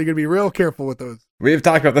return. So you got to be real careful with those. We've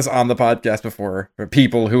talked about this on the podcast before, for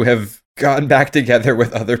people who have gotten back together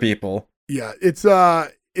with other people. Yeah, it's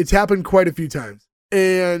happened quite a few times.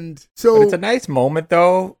 And so But it's a nice moment,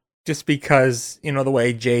 though, just because, the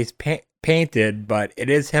way Jay's painted, but it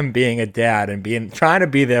is him being a dad and trying to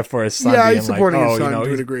be there for his son. yeah, being he's supporting like, his son to a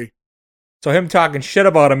he's- degree. So him talking shit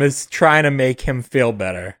about him is trying to make him feel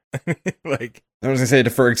better. Like, I was going to say to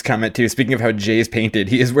Ferg's comment, too, speaking of how Jay's painted,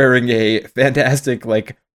 he is wearing a fantastic,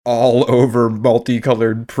 all-over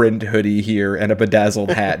multicolored print hoodie here and a bedazzled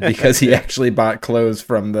hat because he actually bought clothes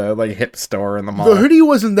from the, hip store in the mall. The hoodie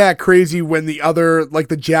wasn't that crazy when the other,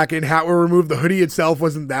 the jacket and hat were removed. The hoodie itself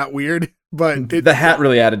wasn't that weird, but The hat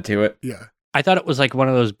really added to it. yeah. I thought it was like one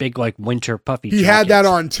of those big winter puffy He had that jackets.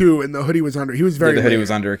 on too, and the hoodie was under. He was very The hoodie layered.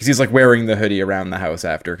 was under because he's, wearing the hoodie around the house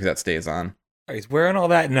after because that stays on. he's wearing all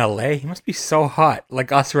that in LA. He must be so hot,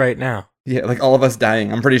 like us right now. Yeah, all of us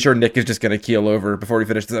dying. I'm pretty sure Nick is just going to keel over before we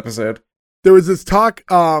finish this episode. There was this talk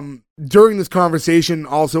during this conversation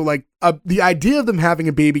also, the idea of them having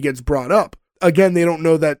a baby gets brought up. Again, they don't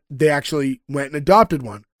know that they actually went and adopted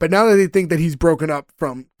one. But now that they think that he's broken up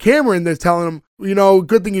from Cameron, they're telling him,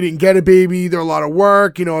 good thing you didn't get a baby. They're a lot of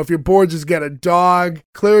work. If you're bored, just get a dog.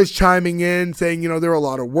 Claire's chiming in saying, they're a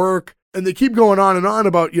lot of work. And they keep going on and on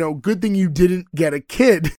about, good thing you didn't get a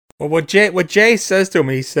kid. Well, what Jay says to him,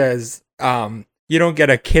 he says, you don't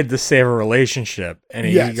get a kid to save a relationship. And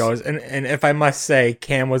he Yes. goes, and if I must say,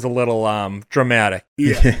 Cam was a little dramatic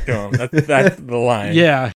Yeah. to him. That's the line.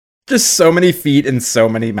 Yeah. Just so many feet and so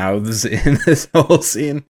many mouths in this whole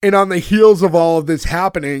scene. And on the heels of all of this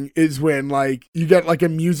happening is when, you get, a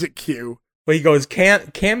music cue. Well, he goes,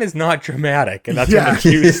 Cam is not dramatic. And that's Yeah. what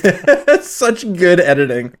accused. That's such good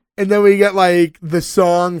editing. And then we get, the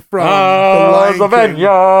song from The Lion King.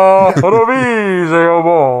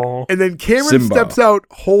 And then Cameron Simba. steps out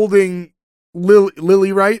holding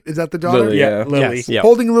Lily, right? Is that the daughter? Lily, Yeah, yeah. Lily. Yes. Yeah.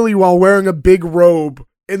 Holding Lily while wearing a big robe,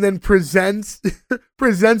 and then presents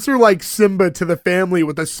her like Simba to the family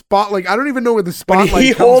with a spot. I don't even know where the When spotlight he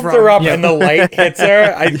comes holds from. her up and the light hits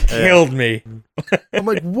her, it killed me. I'm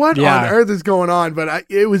like, what Yeah. on earth is going on? But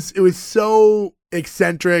it was so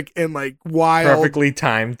eccentric and wild, Perfectly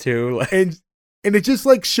timed, too. and it just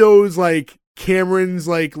shows Cameron's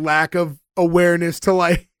lack of awareness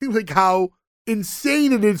to how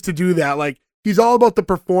insane it is to do that. He's all about the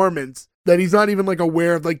performance that he's not even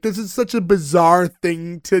aware of. This is such a bizarre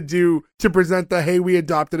thing to do, to present the hey, we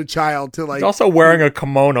adopted a child to He's also wearing a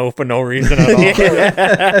kimono for no reason at all.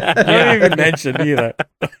 Yeah. I didn't even mention either.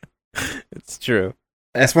 It's true.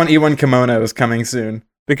 S1E1 kimono is coming soon.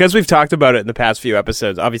 Because we've talked about it in the past few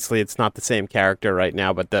episodes, obviously it's not the same character right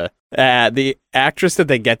now, but the actress that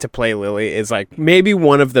they get to play Lily is maybe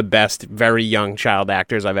one of the best very young child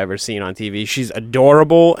actors I've ever seen on TV. She's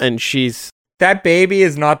adorable, and That baby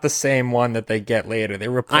is not the same one that they get later. They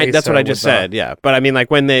replace that's her what I just with said, yeah. But I mean,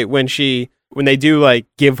 when they do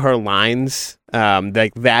give her lines,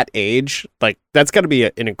 that age, that's got to be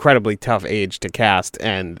an incredibly tough age to cast,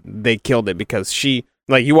 and they killed it because she,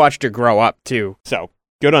 you watched her grow up too. So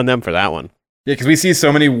good on them for that one. Yeah, because we see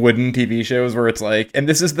so many wooden TV shows where it's and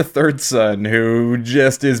this is the third son who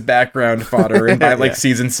just is background fodder. And by Yeah.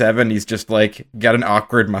 season 7, he's just got an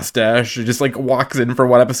awkward mustache. He just walks in for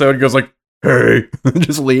one episode and goes hey,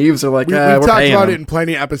 just leaves. Or We've we're talked paying about him. it in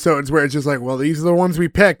plenty of episodes where it's just well, these are the ones we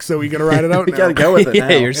pick, so we got to ride it out We now. gotta go with it Yeah,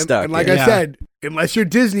 now. you're stuck. And like yeah. I said, unless you're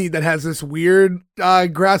Disney that has this weird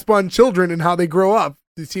grasp on children and how they grow up,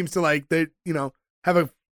 it seems to they have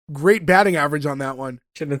a great batting average on that one.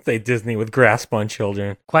 Shouldn't say Disney with grasp on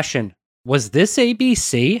children. Question: was this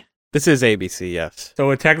ABC? This is ABC, yes. So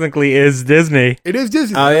it technically is Disney. It is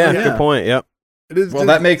Disney. Oh yeah, good point. Yep. It is. Well, Disney.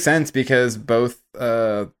 that makes sense because both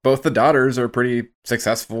the daughters are pretty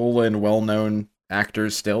successful and well-known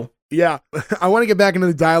actors still. Yeah, I want to get back into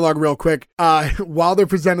the dialogue real quick. While they're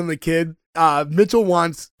presenting the kid, Mitchell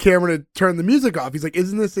wants Cameron to turn the music off. He's like,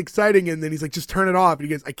 "Isn't this exciting?" And then he's like, "Just turn it off." And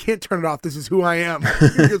he goes, "I can't turn it off. This is who I am."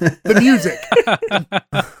 He goes, the music.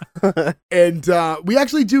 And we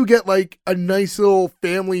actually do get a nice little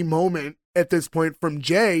family moment at this point from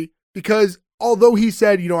Jay, because although he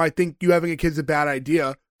said, I think you having a kid's a bad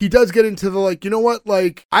idea, he does get into the you know what,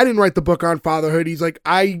 I didn't write the book on fatherhood. He's like,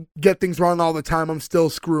 I get things wrong all the time. I'm still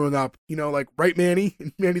screwing up, right, Manny?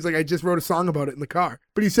 And Manny's like, I just wrote a song about it in the car.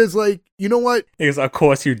 But he says you know what? He goes, of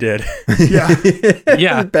course you did. Yeah.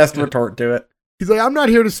 Yeah. Best retort to it. He's like, I'm not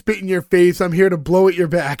here to spit in your face. I'm here to blow at your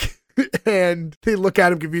back. And they look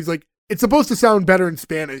at him confused, it's supposed to sound better in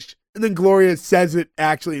Spanish. And then Gloria says it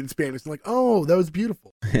actually in Spanish. I'm like, oh, that was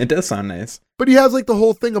beautiful. It does sound nice. But he has like the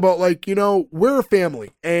whole thing about like, we're a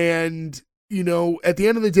family. And, at the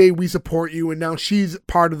end of the day, we support you. And now she's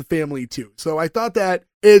part of the family too. So I thought that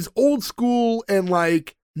is old school and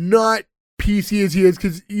like not PC as he is.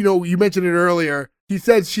 Because, you mentioned it earlier. He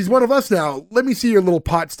says, she's one of us now. Let me see your little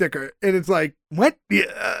pot sticker. And it's like, what?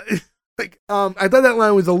 Yeah. I thought that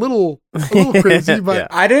line was a little crazy, but Yeah.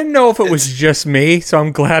 I didn't know if it was just me, so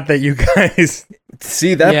I'm glad that you guys.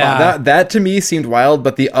 See, that to me seemed wild,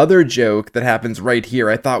 but the other joke that happens right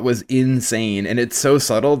here I thought was insane, and it's so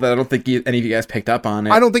subtle that I don't think any of you guys picked up on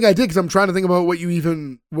it. I don't think I did, because I'm trying to think about what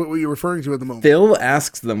you're referring to at the moment. Phil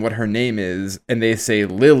asks them what her name is, and they say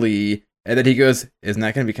Lily, and then he goes, isn't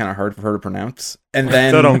that going to be kind of hard for her to pronounce? And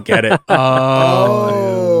then Still don't get it.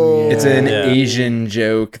 it's an Yeah. Asian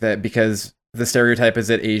joke that because the stereotype is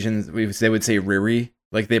that Asians, they would say Riri,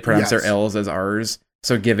 like they pronounce their Yes. L's as R's.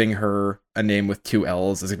 So giving her a name with 2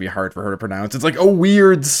 L's is going to be hard for her to pronounce. It's like a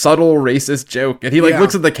weird, subtle, racist joke. And he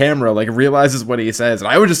looks at the camera, realizes what he says. And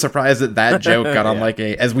I was just surprised that joke got on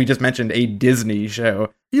as we just mentioned, a Disney show.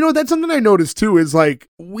 That's something I noticed too, is like,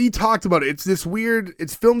 we talked about it. It's this weird,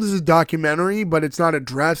 it's filmed as a documentary, but it's not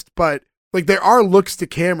addressed. But like, there are looks to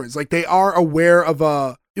cameras. Like, they are aware of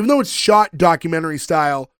even though it's shot documentary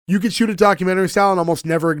style, you could shoot a documentary style and almost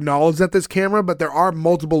never acknowledge that this camera, but there are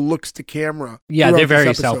multiple looks to camera. Yeah, throughout they're this very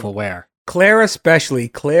episode. self-aware. Claire especially.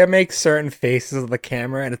 Claire makes certain faces of the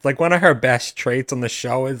camera, and it's like one of her best traits on the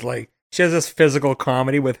show is like she has this physical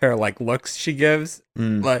comedy with her like looks she gives.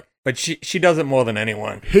 But she does it more than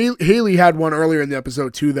anyone. Haley had one earlier in the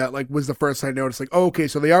episode too that like was the first I noticed. Like, oh, okay,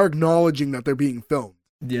 so they are acknowledging that they're being filmed.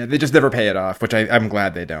 Yeah, they just never pay it off, which I'm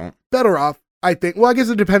glad they don't. Better off, I think. Well, I guess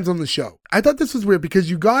it depends on the show. I thought this was weird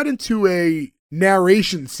because you got into a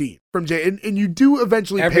narration scene from Jay, and you do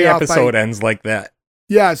eventually Every pay off episode ends like that.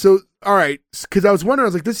 Yeah, so, all right, because I was wondering, I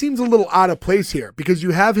was like, this seems a little out of place here, because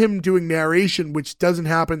you have him doing narration, which doesn't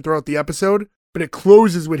happen throughout the episode, but it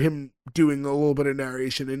closes with him doing a little bit of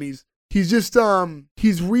narration, and he's just,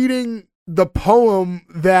 he's reading the poem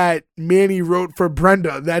that Manny wrote for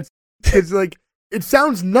Brenda. It's like, it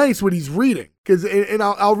sounds nice what he's reading. And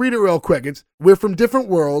I'll read it real quick. We're from different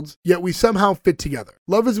worlds, yet we somehow fit together.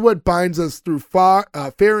 Love is what binds us through fair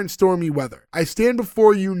and stormy weather. I stand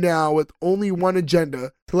before you now with only one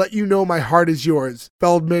agenda, to let you know my heart is yours.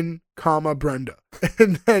 Feldman, Brenda.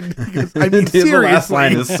 And then he goes, I mean, seriously. The last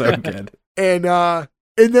line is so good. And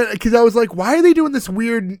then, because I was like, why are they doing this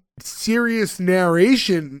weird, serious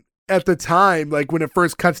narration at the time? Like when it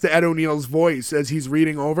first cuts to Ed O'Neill's voice as he's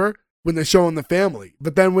reading over, when they're showing the family.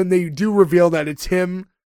 But then when they do reveal that it's him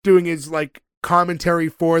doing his like commentary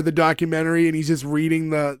for the documentary and he's just reading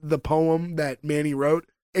the poem that Manny wrote,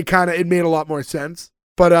 it made a lot more sense.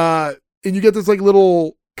 But and you get this like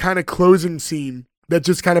little kind of closing scene that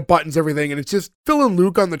just kind of buttons everything, and it's just Phil and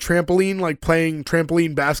Luke on the trampoline, like playing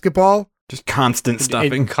trampoline basketball. Just constant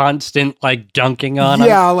stuffing. Constant like dunking on him.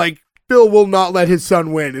 Yeah, like Phil will not let his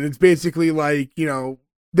son win, and it's basically like,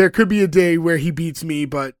 there could be a day where he beats me,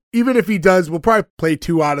 but even if he does, we'll probably play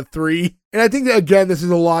 2 out of 3. And I think that, again, this is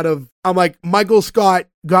a lot of, I'm like, Michael Scott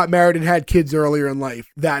got married and had kids earlier in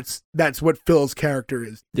life. That's what Phil's character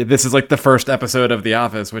is. Yeah, this is like the first episode of The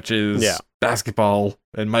Office, which is basketball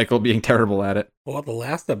and Michael being terrible at it. Or the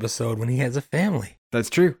last episode when he has a family. That's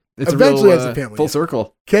true. It's Eventually a real, has a family, full yeah.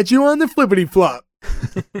 circle. Catch you on the flippity flop.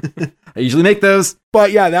 I usually make those.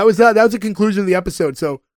 But yeah, that was the conclusion of the episode.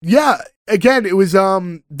 So yeah, again, it was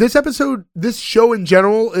this show in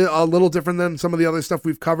general, a little different than some of the other stuff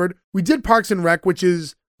we've covered. We did Parks and Rec, which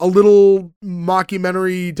is a little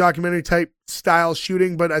mockumentary, documentary type style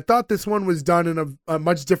shooting, but I thought this one was done in a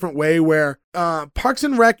much different way, where Parks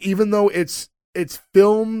and Rec, even though it's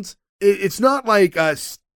filmed, it's not like a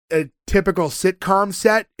typical sitcom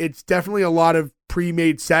set. It's definitely a lot of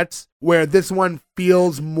pre-made sets, where this one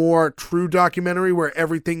feels more true documentary, where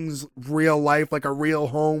everything's real life, like a real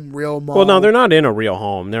home, real mall. Well, no, they're not in a real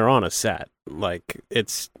home. They're on a set. Like,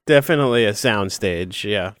 it's definitely a soundstage,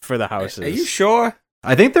 yeah, for the houses. Are you sure?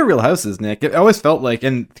 I think they're real houses, Nick. It always felt like,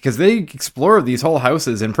 and because they explore these whole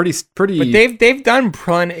houses in pretty. But they've done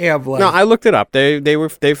plenty of like. No, I looked it up. They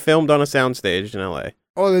filmed on a soundstage in LA.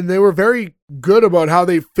 Oh, and they were very good about how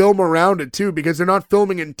they film around it too, because they're not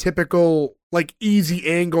filming in typical like easy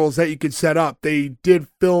angles that you could set up. They did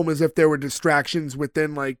film as if there were distractions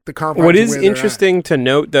within like the confines. What of is where they're interesting to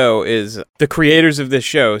note, though, is the creators of this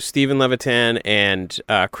show, Stephen Levitan and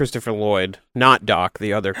Christopher Lloyd, not Doc,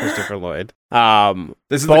 the other Christopher Lloyd.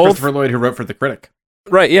 This is the Christopher Lloyd who wrote for The Critic.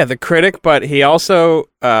 Right, yeah, The Critic, but he also,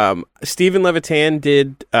 Stephen Levitan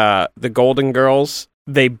did The Golden Girls,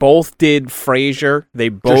 They both did Frasier. They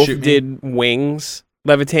both did Wings.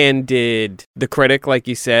 Levitan did The Critic, like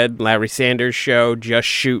you said, Larry Sanders Show, Just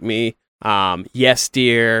Shoot Me, Yes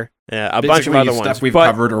Dear, a bunch of other stuff ones we've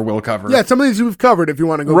covered or will cover. Yeah, some of these we've covered if you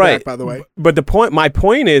want to go back, by the way. But my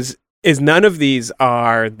point is none of these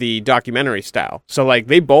are the documentary style. So like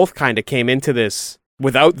they both kind of came into this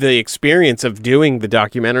without the experience of doing the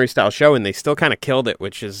documentary style show, and they still kind of killed it,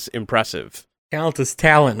 which is impressive. Talent is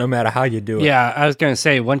talent, no matter how you do it. Yeah, I was going to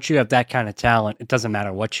say, once you have that kind of talent, it doesn't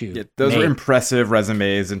matter what you those make. are impressive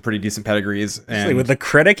resumes and pretty decent pedigrees. And With The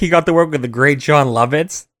Critic, he got to work with the great John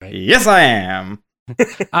Lovitz. Yes, I am.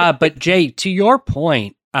 But Jay, to your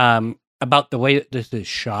point about the way that this is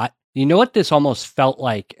shot, you know what this almost felt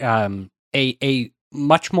like? A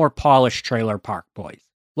much more polished Trailer Park Boys.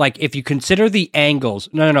 Like, if you consider the angles,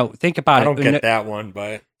 no, think about it. I don't get that one,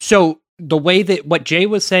 but... So, the way that, what Jay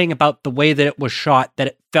was saying about the way that it was shot, that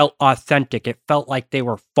it felt authentic, it felt like they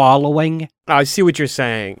were following. I see what you're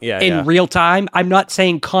saying. Yeah, in real time. I'm not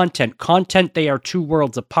saying content. Content, they are two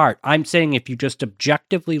worlds apart. I'm saying if you just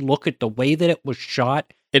objectively look at the way that it was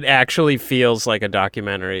shot, it actually feels like a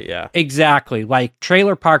documentary, yeah. Exactly. Like,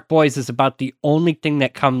 Trailer Park Boys is about the only thing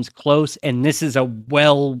that comes close, and this is a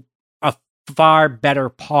far better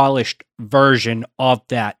polished version of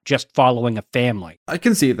that, just following a family. I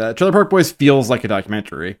can see that. Trailer Park Boys feels like a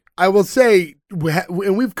documentary. I will say,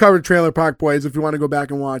 and we've covered Trailer Park Boys if you want to go back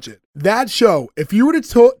and watch it. That show, if you were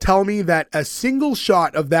to tell me that a single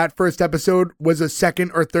shot of that first episode was a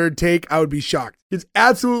second or third take, I would be shocked. Because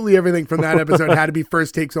absolutely everything from that episode had to be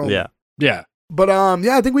first takes only. Yeah. But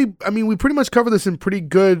I think we pretty much covered this in pretty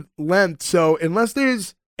good length. So unless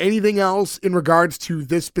there's anything else in regards to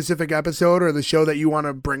this specific episode or the show that you want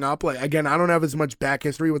to bring up, like, again, I don't have as much back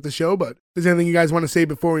history with the show, but if there's anything you guys want to say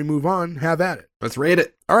before we move on, have at it. Let's rate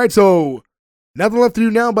it. All right, so nothing left to do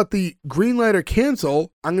now but the green light or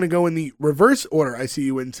cancel. I'm going to go in the reverse order I see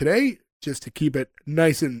you in today, just to keep it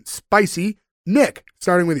nice and spicy. Nick,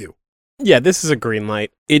 starting with you. Yeah, this is a green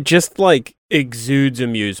light. It just, like, exudes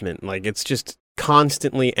amusement. Like, it's just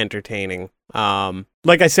constantly entertaining.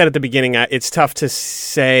 Like I said at the beginning, it's tough to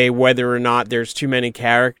say whether or not there's too many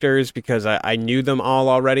characters because I knew them all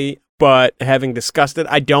already. But having discussed it,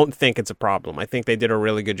 I don't think it's a problem. I think they did a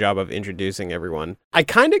really good job of introducing everyone. I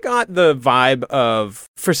kind of got the vibe of,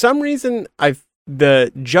 for some reason,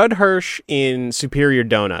 the Judd Hirsch in Superior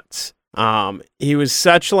Donuts. He was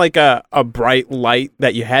such like a bright light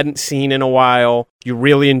that you hadn't seen in a while. You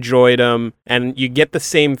really enjoyed him, and you get the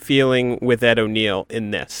same feeling with Ed O'Neill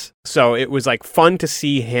in this. So it was like fun to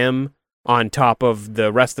see him on top of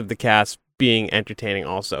the rest of the cast being entertaining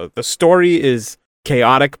also. The story is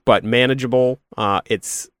chaotic but manageable.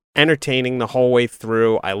 It's entertaining the whole way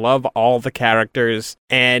through. I love all the characters,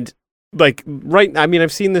 and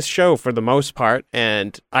I've seen this show for the most part,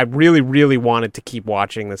 and I really, really wanted to keep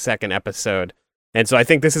watching the second episode. And so I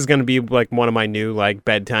think this is going to be like one of my new like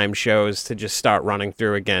bedtime shows to just start running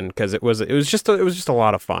through again, because it was just a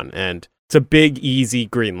lot of fun, and it's a big, easy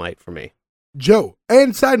green light for me. Joe,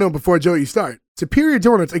 and side note before Joe, you start, Superior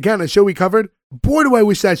Donuts, again, a show we covered. Boy, do I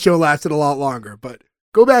wish that show lasted a lot longer, but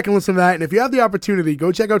go back and listen to that. And if you have the opportunity,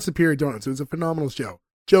 go check out Superior Donuts. It was a phenomenal show.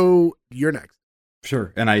 Joe, you're next.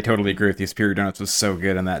 Sure. And I totally agree with you. Superior Donuts was so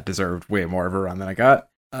good, and that deserved way more of a run than I got.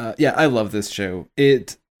 Yeah, I love this show.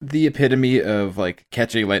 The epitome of like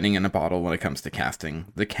catching lightning in a bottle when it comes to casting.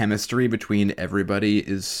 The chemistry between everybody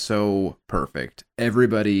is so perfect.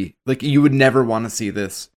 Everybody, like, you would never want to see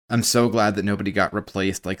this. I'm so glad that nobody got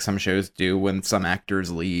replaced like some shows do when some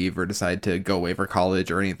actors leave or decide to go away for college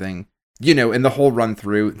or anything. You know, in the whole run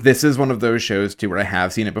through, this is one of those shows too where I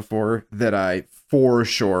have seen it before that I for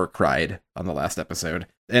sure cried on the last episode.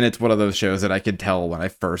 And it's one of those shows that I could tell when I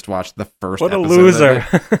first watched the first episode. What a loser.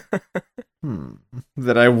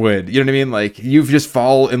 That I would. You know what I mean? Like, you just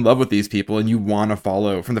fall in love with these people and you want to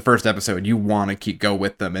follow from the first episode. You want to go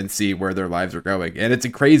with them and see where their lives are going. And it's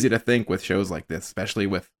crazy to think with shows like this, especially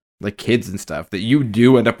with like kids and stuff, that you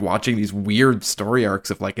do end up watching these weird story arcs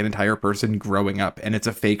of like an entire person growing up and it's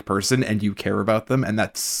a fake person and you care about them. And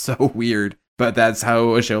that's so weird. But that's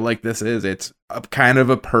how a show like this is. It's kind of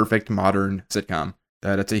a perfect modern sitcom.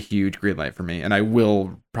 It's a huge green light for me. And I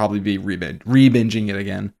will probably be re-binging it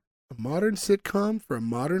again. A modern sitcom for a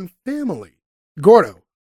modern family. Gordo.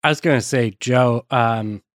 I was going to say, Joe,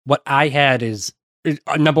 what I had is,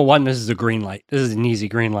 number one, this is a green light. This is an easy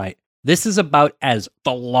green light. This is about as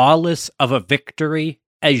flawless of a victory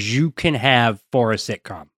as you can have for a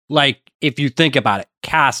sitcom. Like, if you think about it,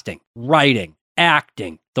 casting, writing,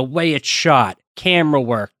 acting, the way it's shot, camera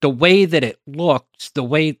work, the way that it looks, the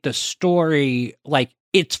way the story, like,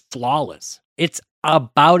 it's flawless. It's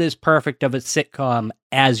about as perfect of a sitcom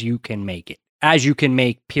as you can make it, as you can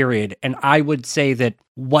make, period. And I would say that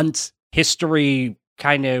once history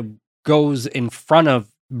kind of goes in front of,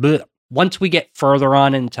 once we get further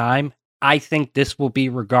on in time, I think this will be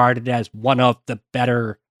regarded as one of the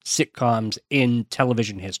better sitcoms in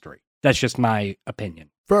television history. That's just my opinion.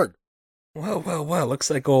 Ferg. Well, looks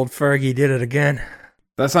like old Fergie did it again.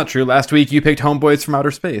 That's not true. Last week you picked Homeboys from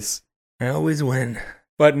Outer Space. I always win.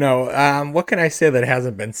 But no, what can I say that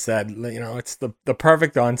hasn't been said? You know, it's the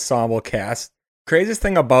perfect ensemble cast. Craziest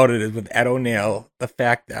thing about it is with Ed O'Neill, the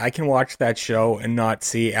fact that I can watch that show and not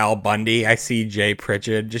see Al Bundy. I see Jay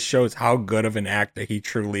Pritchett. Just shows how good of an actor he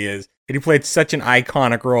truly is. And he played such an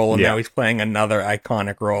iconic role, and now he's playing another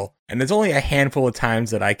iconic role. And there's only a handful of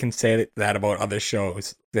times that I can say that about other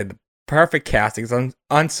shows. The perfect casting, it's an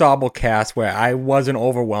ensemble cast where I wasn't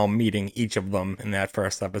overwhelmed meeting each of them in that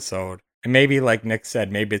first episode. And maybe, like Nick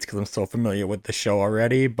said, maybe it's because I'm so familiar with the show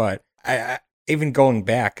already, but I even going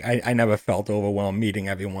back, I never felt overwhelmed meeting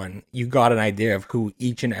everyone. You got an idea of who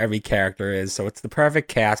each and every character is, so it's the perfect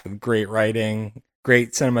cast with great writing,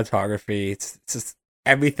 great cinematography. It's just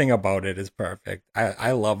everything about it is perfect.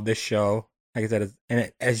 I love this show. Like I said,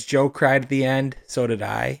 and as Joe cried at the end, so did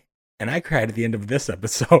I. And I cried at the end of this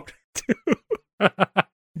episode,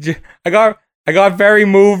 too. I got very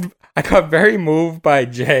moved. I got very moved by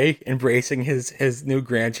Jay embracing his new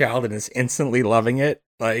grandchild and is instantly loving it.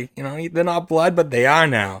 Like, you know, they're not blood, but they are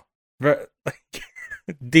now.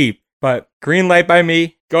 Deep. But green light by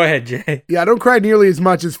me. Go ahead, Jay. Yeah, I don't cry nearly as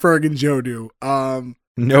much as Ferg and Joe do.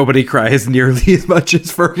 Nobody cries nearly as much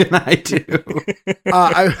as Ferg and I do.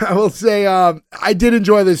 I will say I did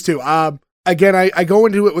enjoy this too. Again, I go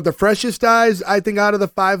into it with the freshest eyes, I think, out of the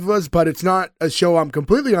five of us, but it's not a show I'm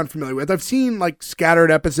completely unfamiliar with. I've seen like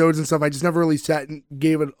scattered episodes and stuff. I just never really sat and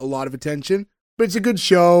gave it a lot of attention. But it's a good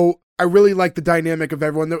show. I really like the dynamic of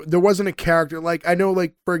everyone. There wasn't a character, like, I know,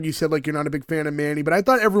 like Ferg, you said, like, you're not a big fan of Manny, but I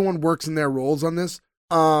thought everyone works in their roles on this.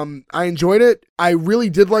 I enjoyed it. I really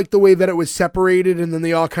did like the way that it was separated and then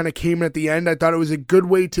they all kind of came in at the end. I thought it was a good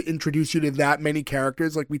way to introduce you to that many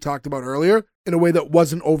characters, like we talked about earlier, in a way that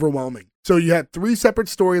wasn't overwhelming. So you had 3 separate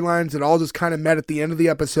storylines that all just kind of met at the end of the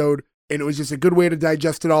episode, and it was just a good way to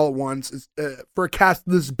digest it all at once. For a cast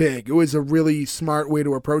this big, it was a really smart way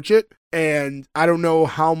to approach it. And I don't know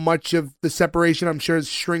how much of the separation, I'm sure,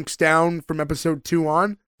 shrinks down from episode 2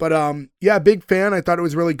 on. But yeah, big fan. I thought it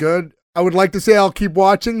was really good. I would like to say I'll keep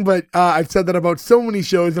watching, but I've said that about so many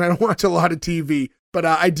shows and I don't watch a lot of TV. But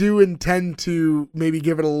I do intend to maybe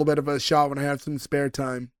give it a little bit of a shot when I have some spare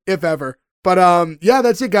time, if ever. But yeah,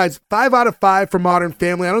 that's it, guys. 5 out of 5 for Modern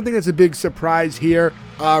Family. I don't think that's a big surprise here.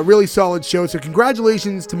 Really solid show. So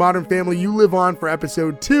congratulations to Modern Family. You live on for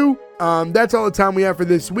episode 2. That's all the time we have for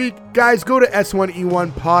this week. Guys, go to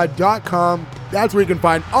s1e1pod.com. That's where you can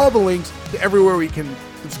find all the links to everywhere we can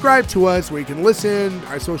subscribe to us, where you can listen,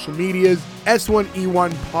 our social medias,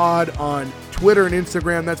 S1E1pod on Twitter and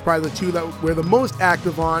Instagram. That's probably the 2 that we're the most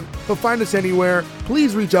active on. But find us anywhere.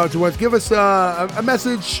 Please reach out to us. Give us a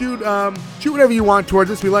message. Shoot whatever you want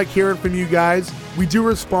towards us. We like hearing from you guys. We do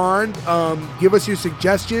respond. Give us your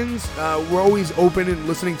suggestions. We're always open and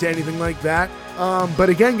listening to anything like that. But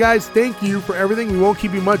again, guys, thank you for everything. We won't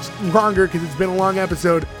keep you much longer because it's been a long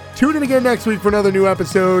episode. Tune in again next week for another new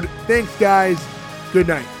episode. Thanks, guys. Good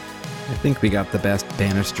night. I think we got the best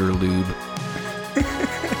Bannister lube.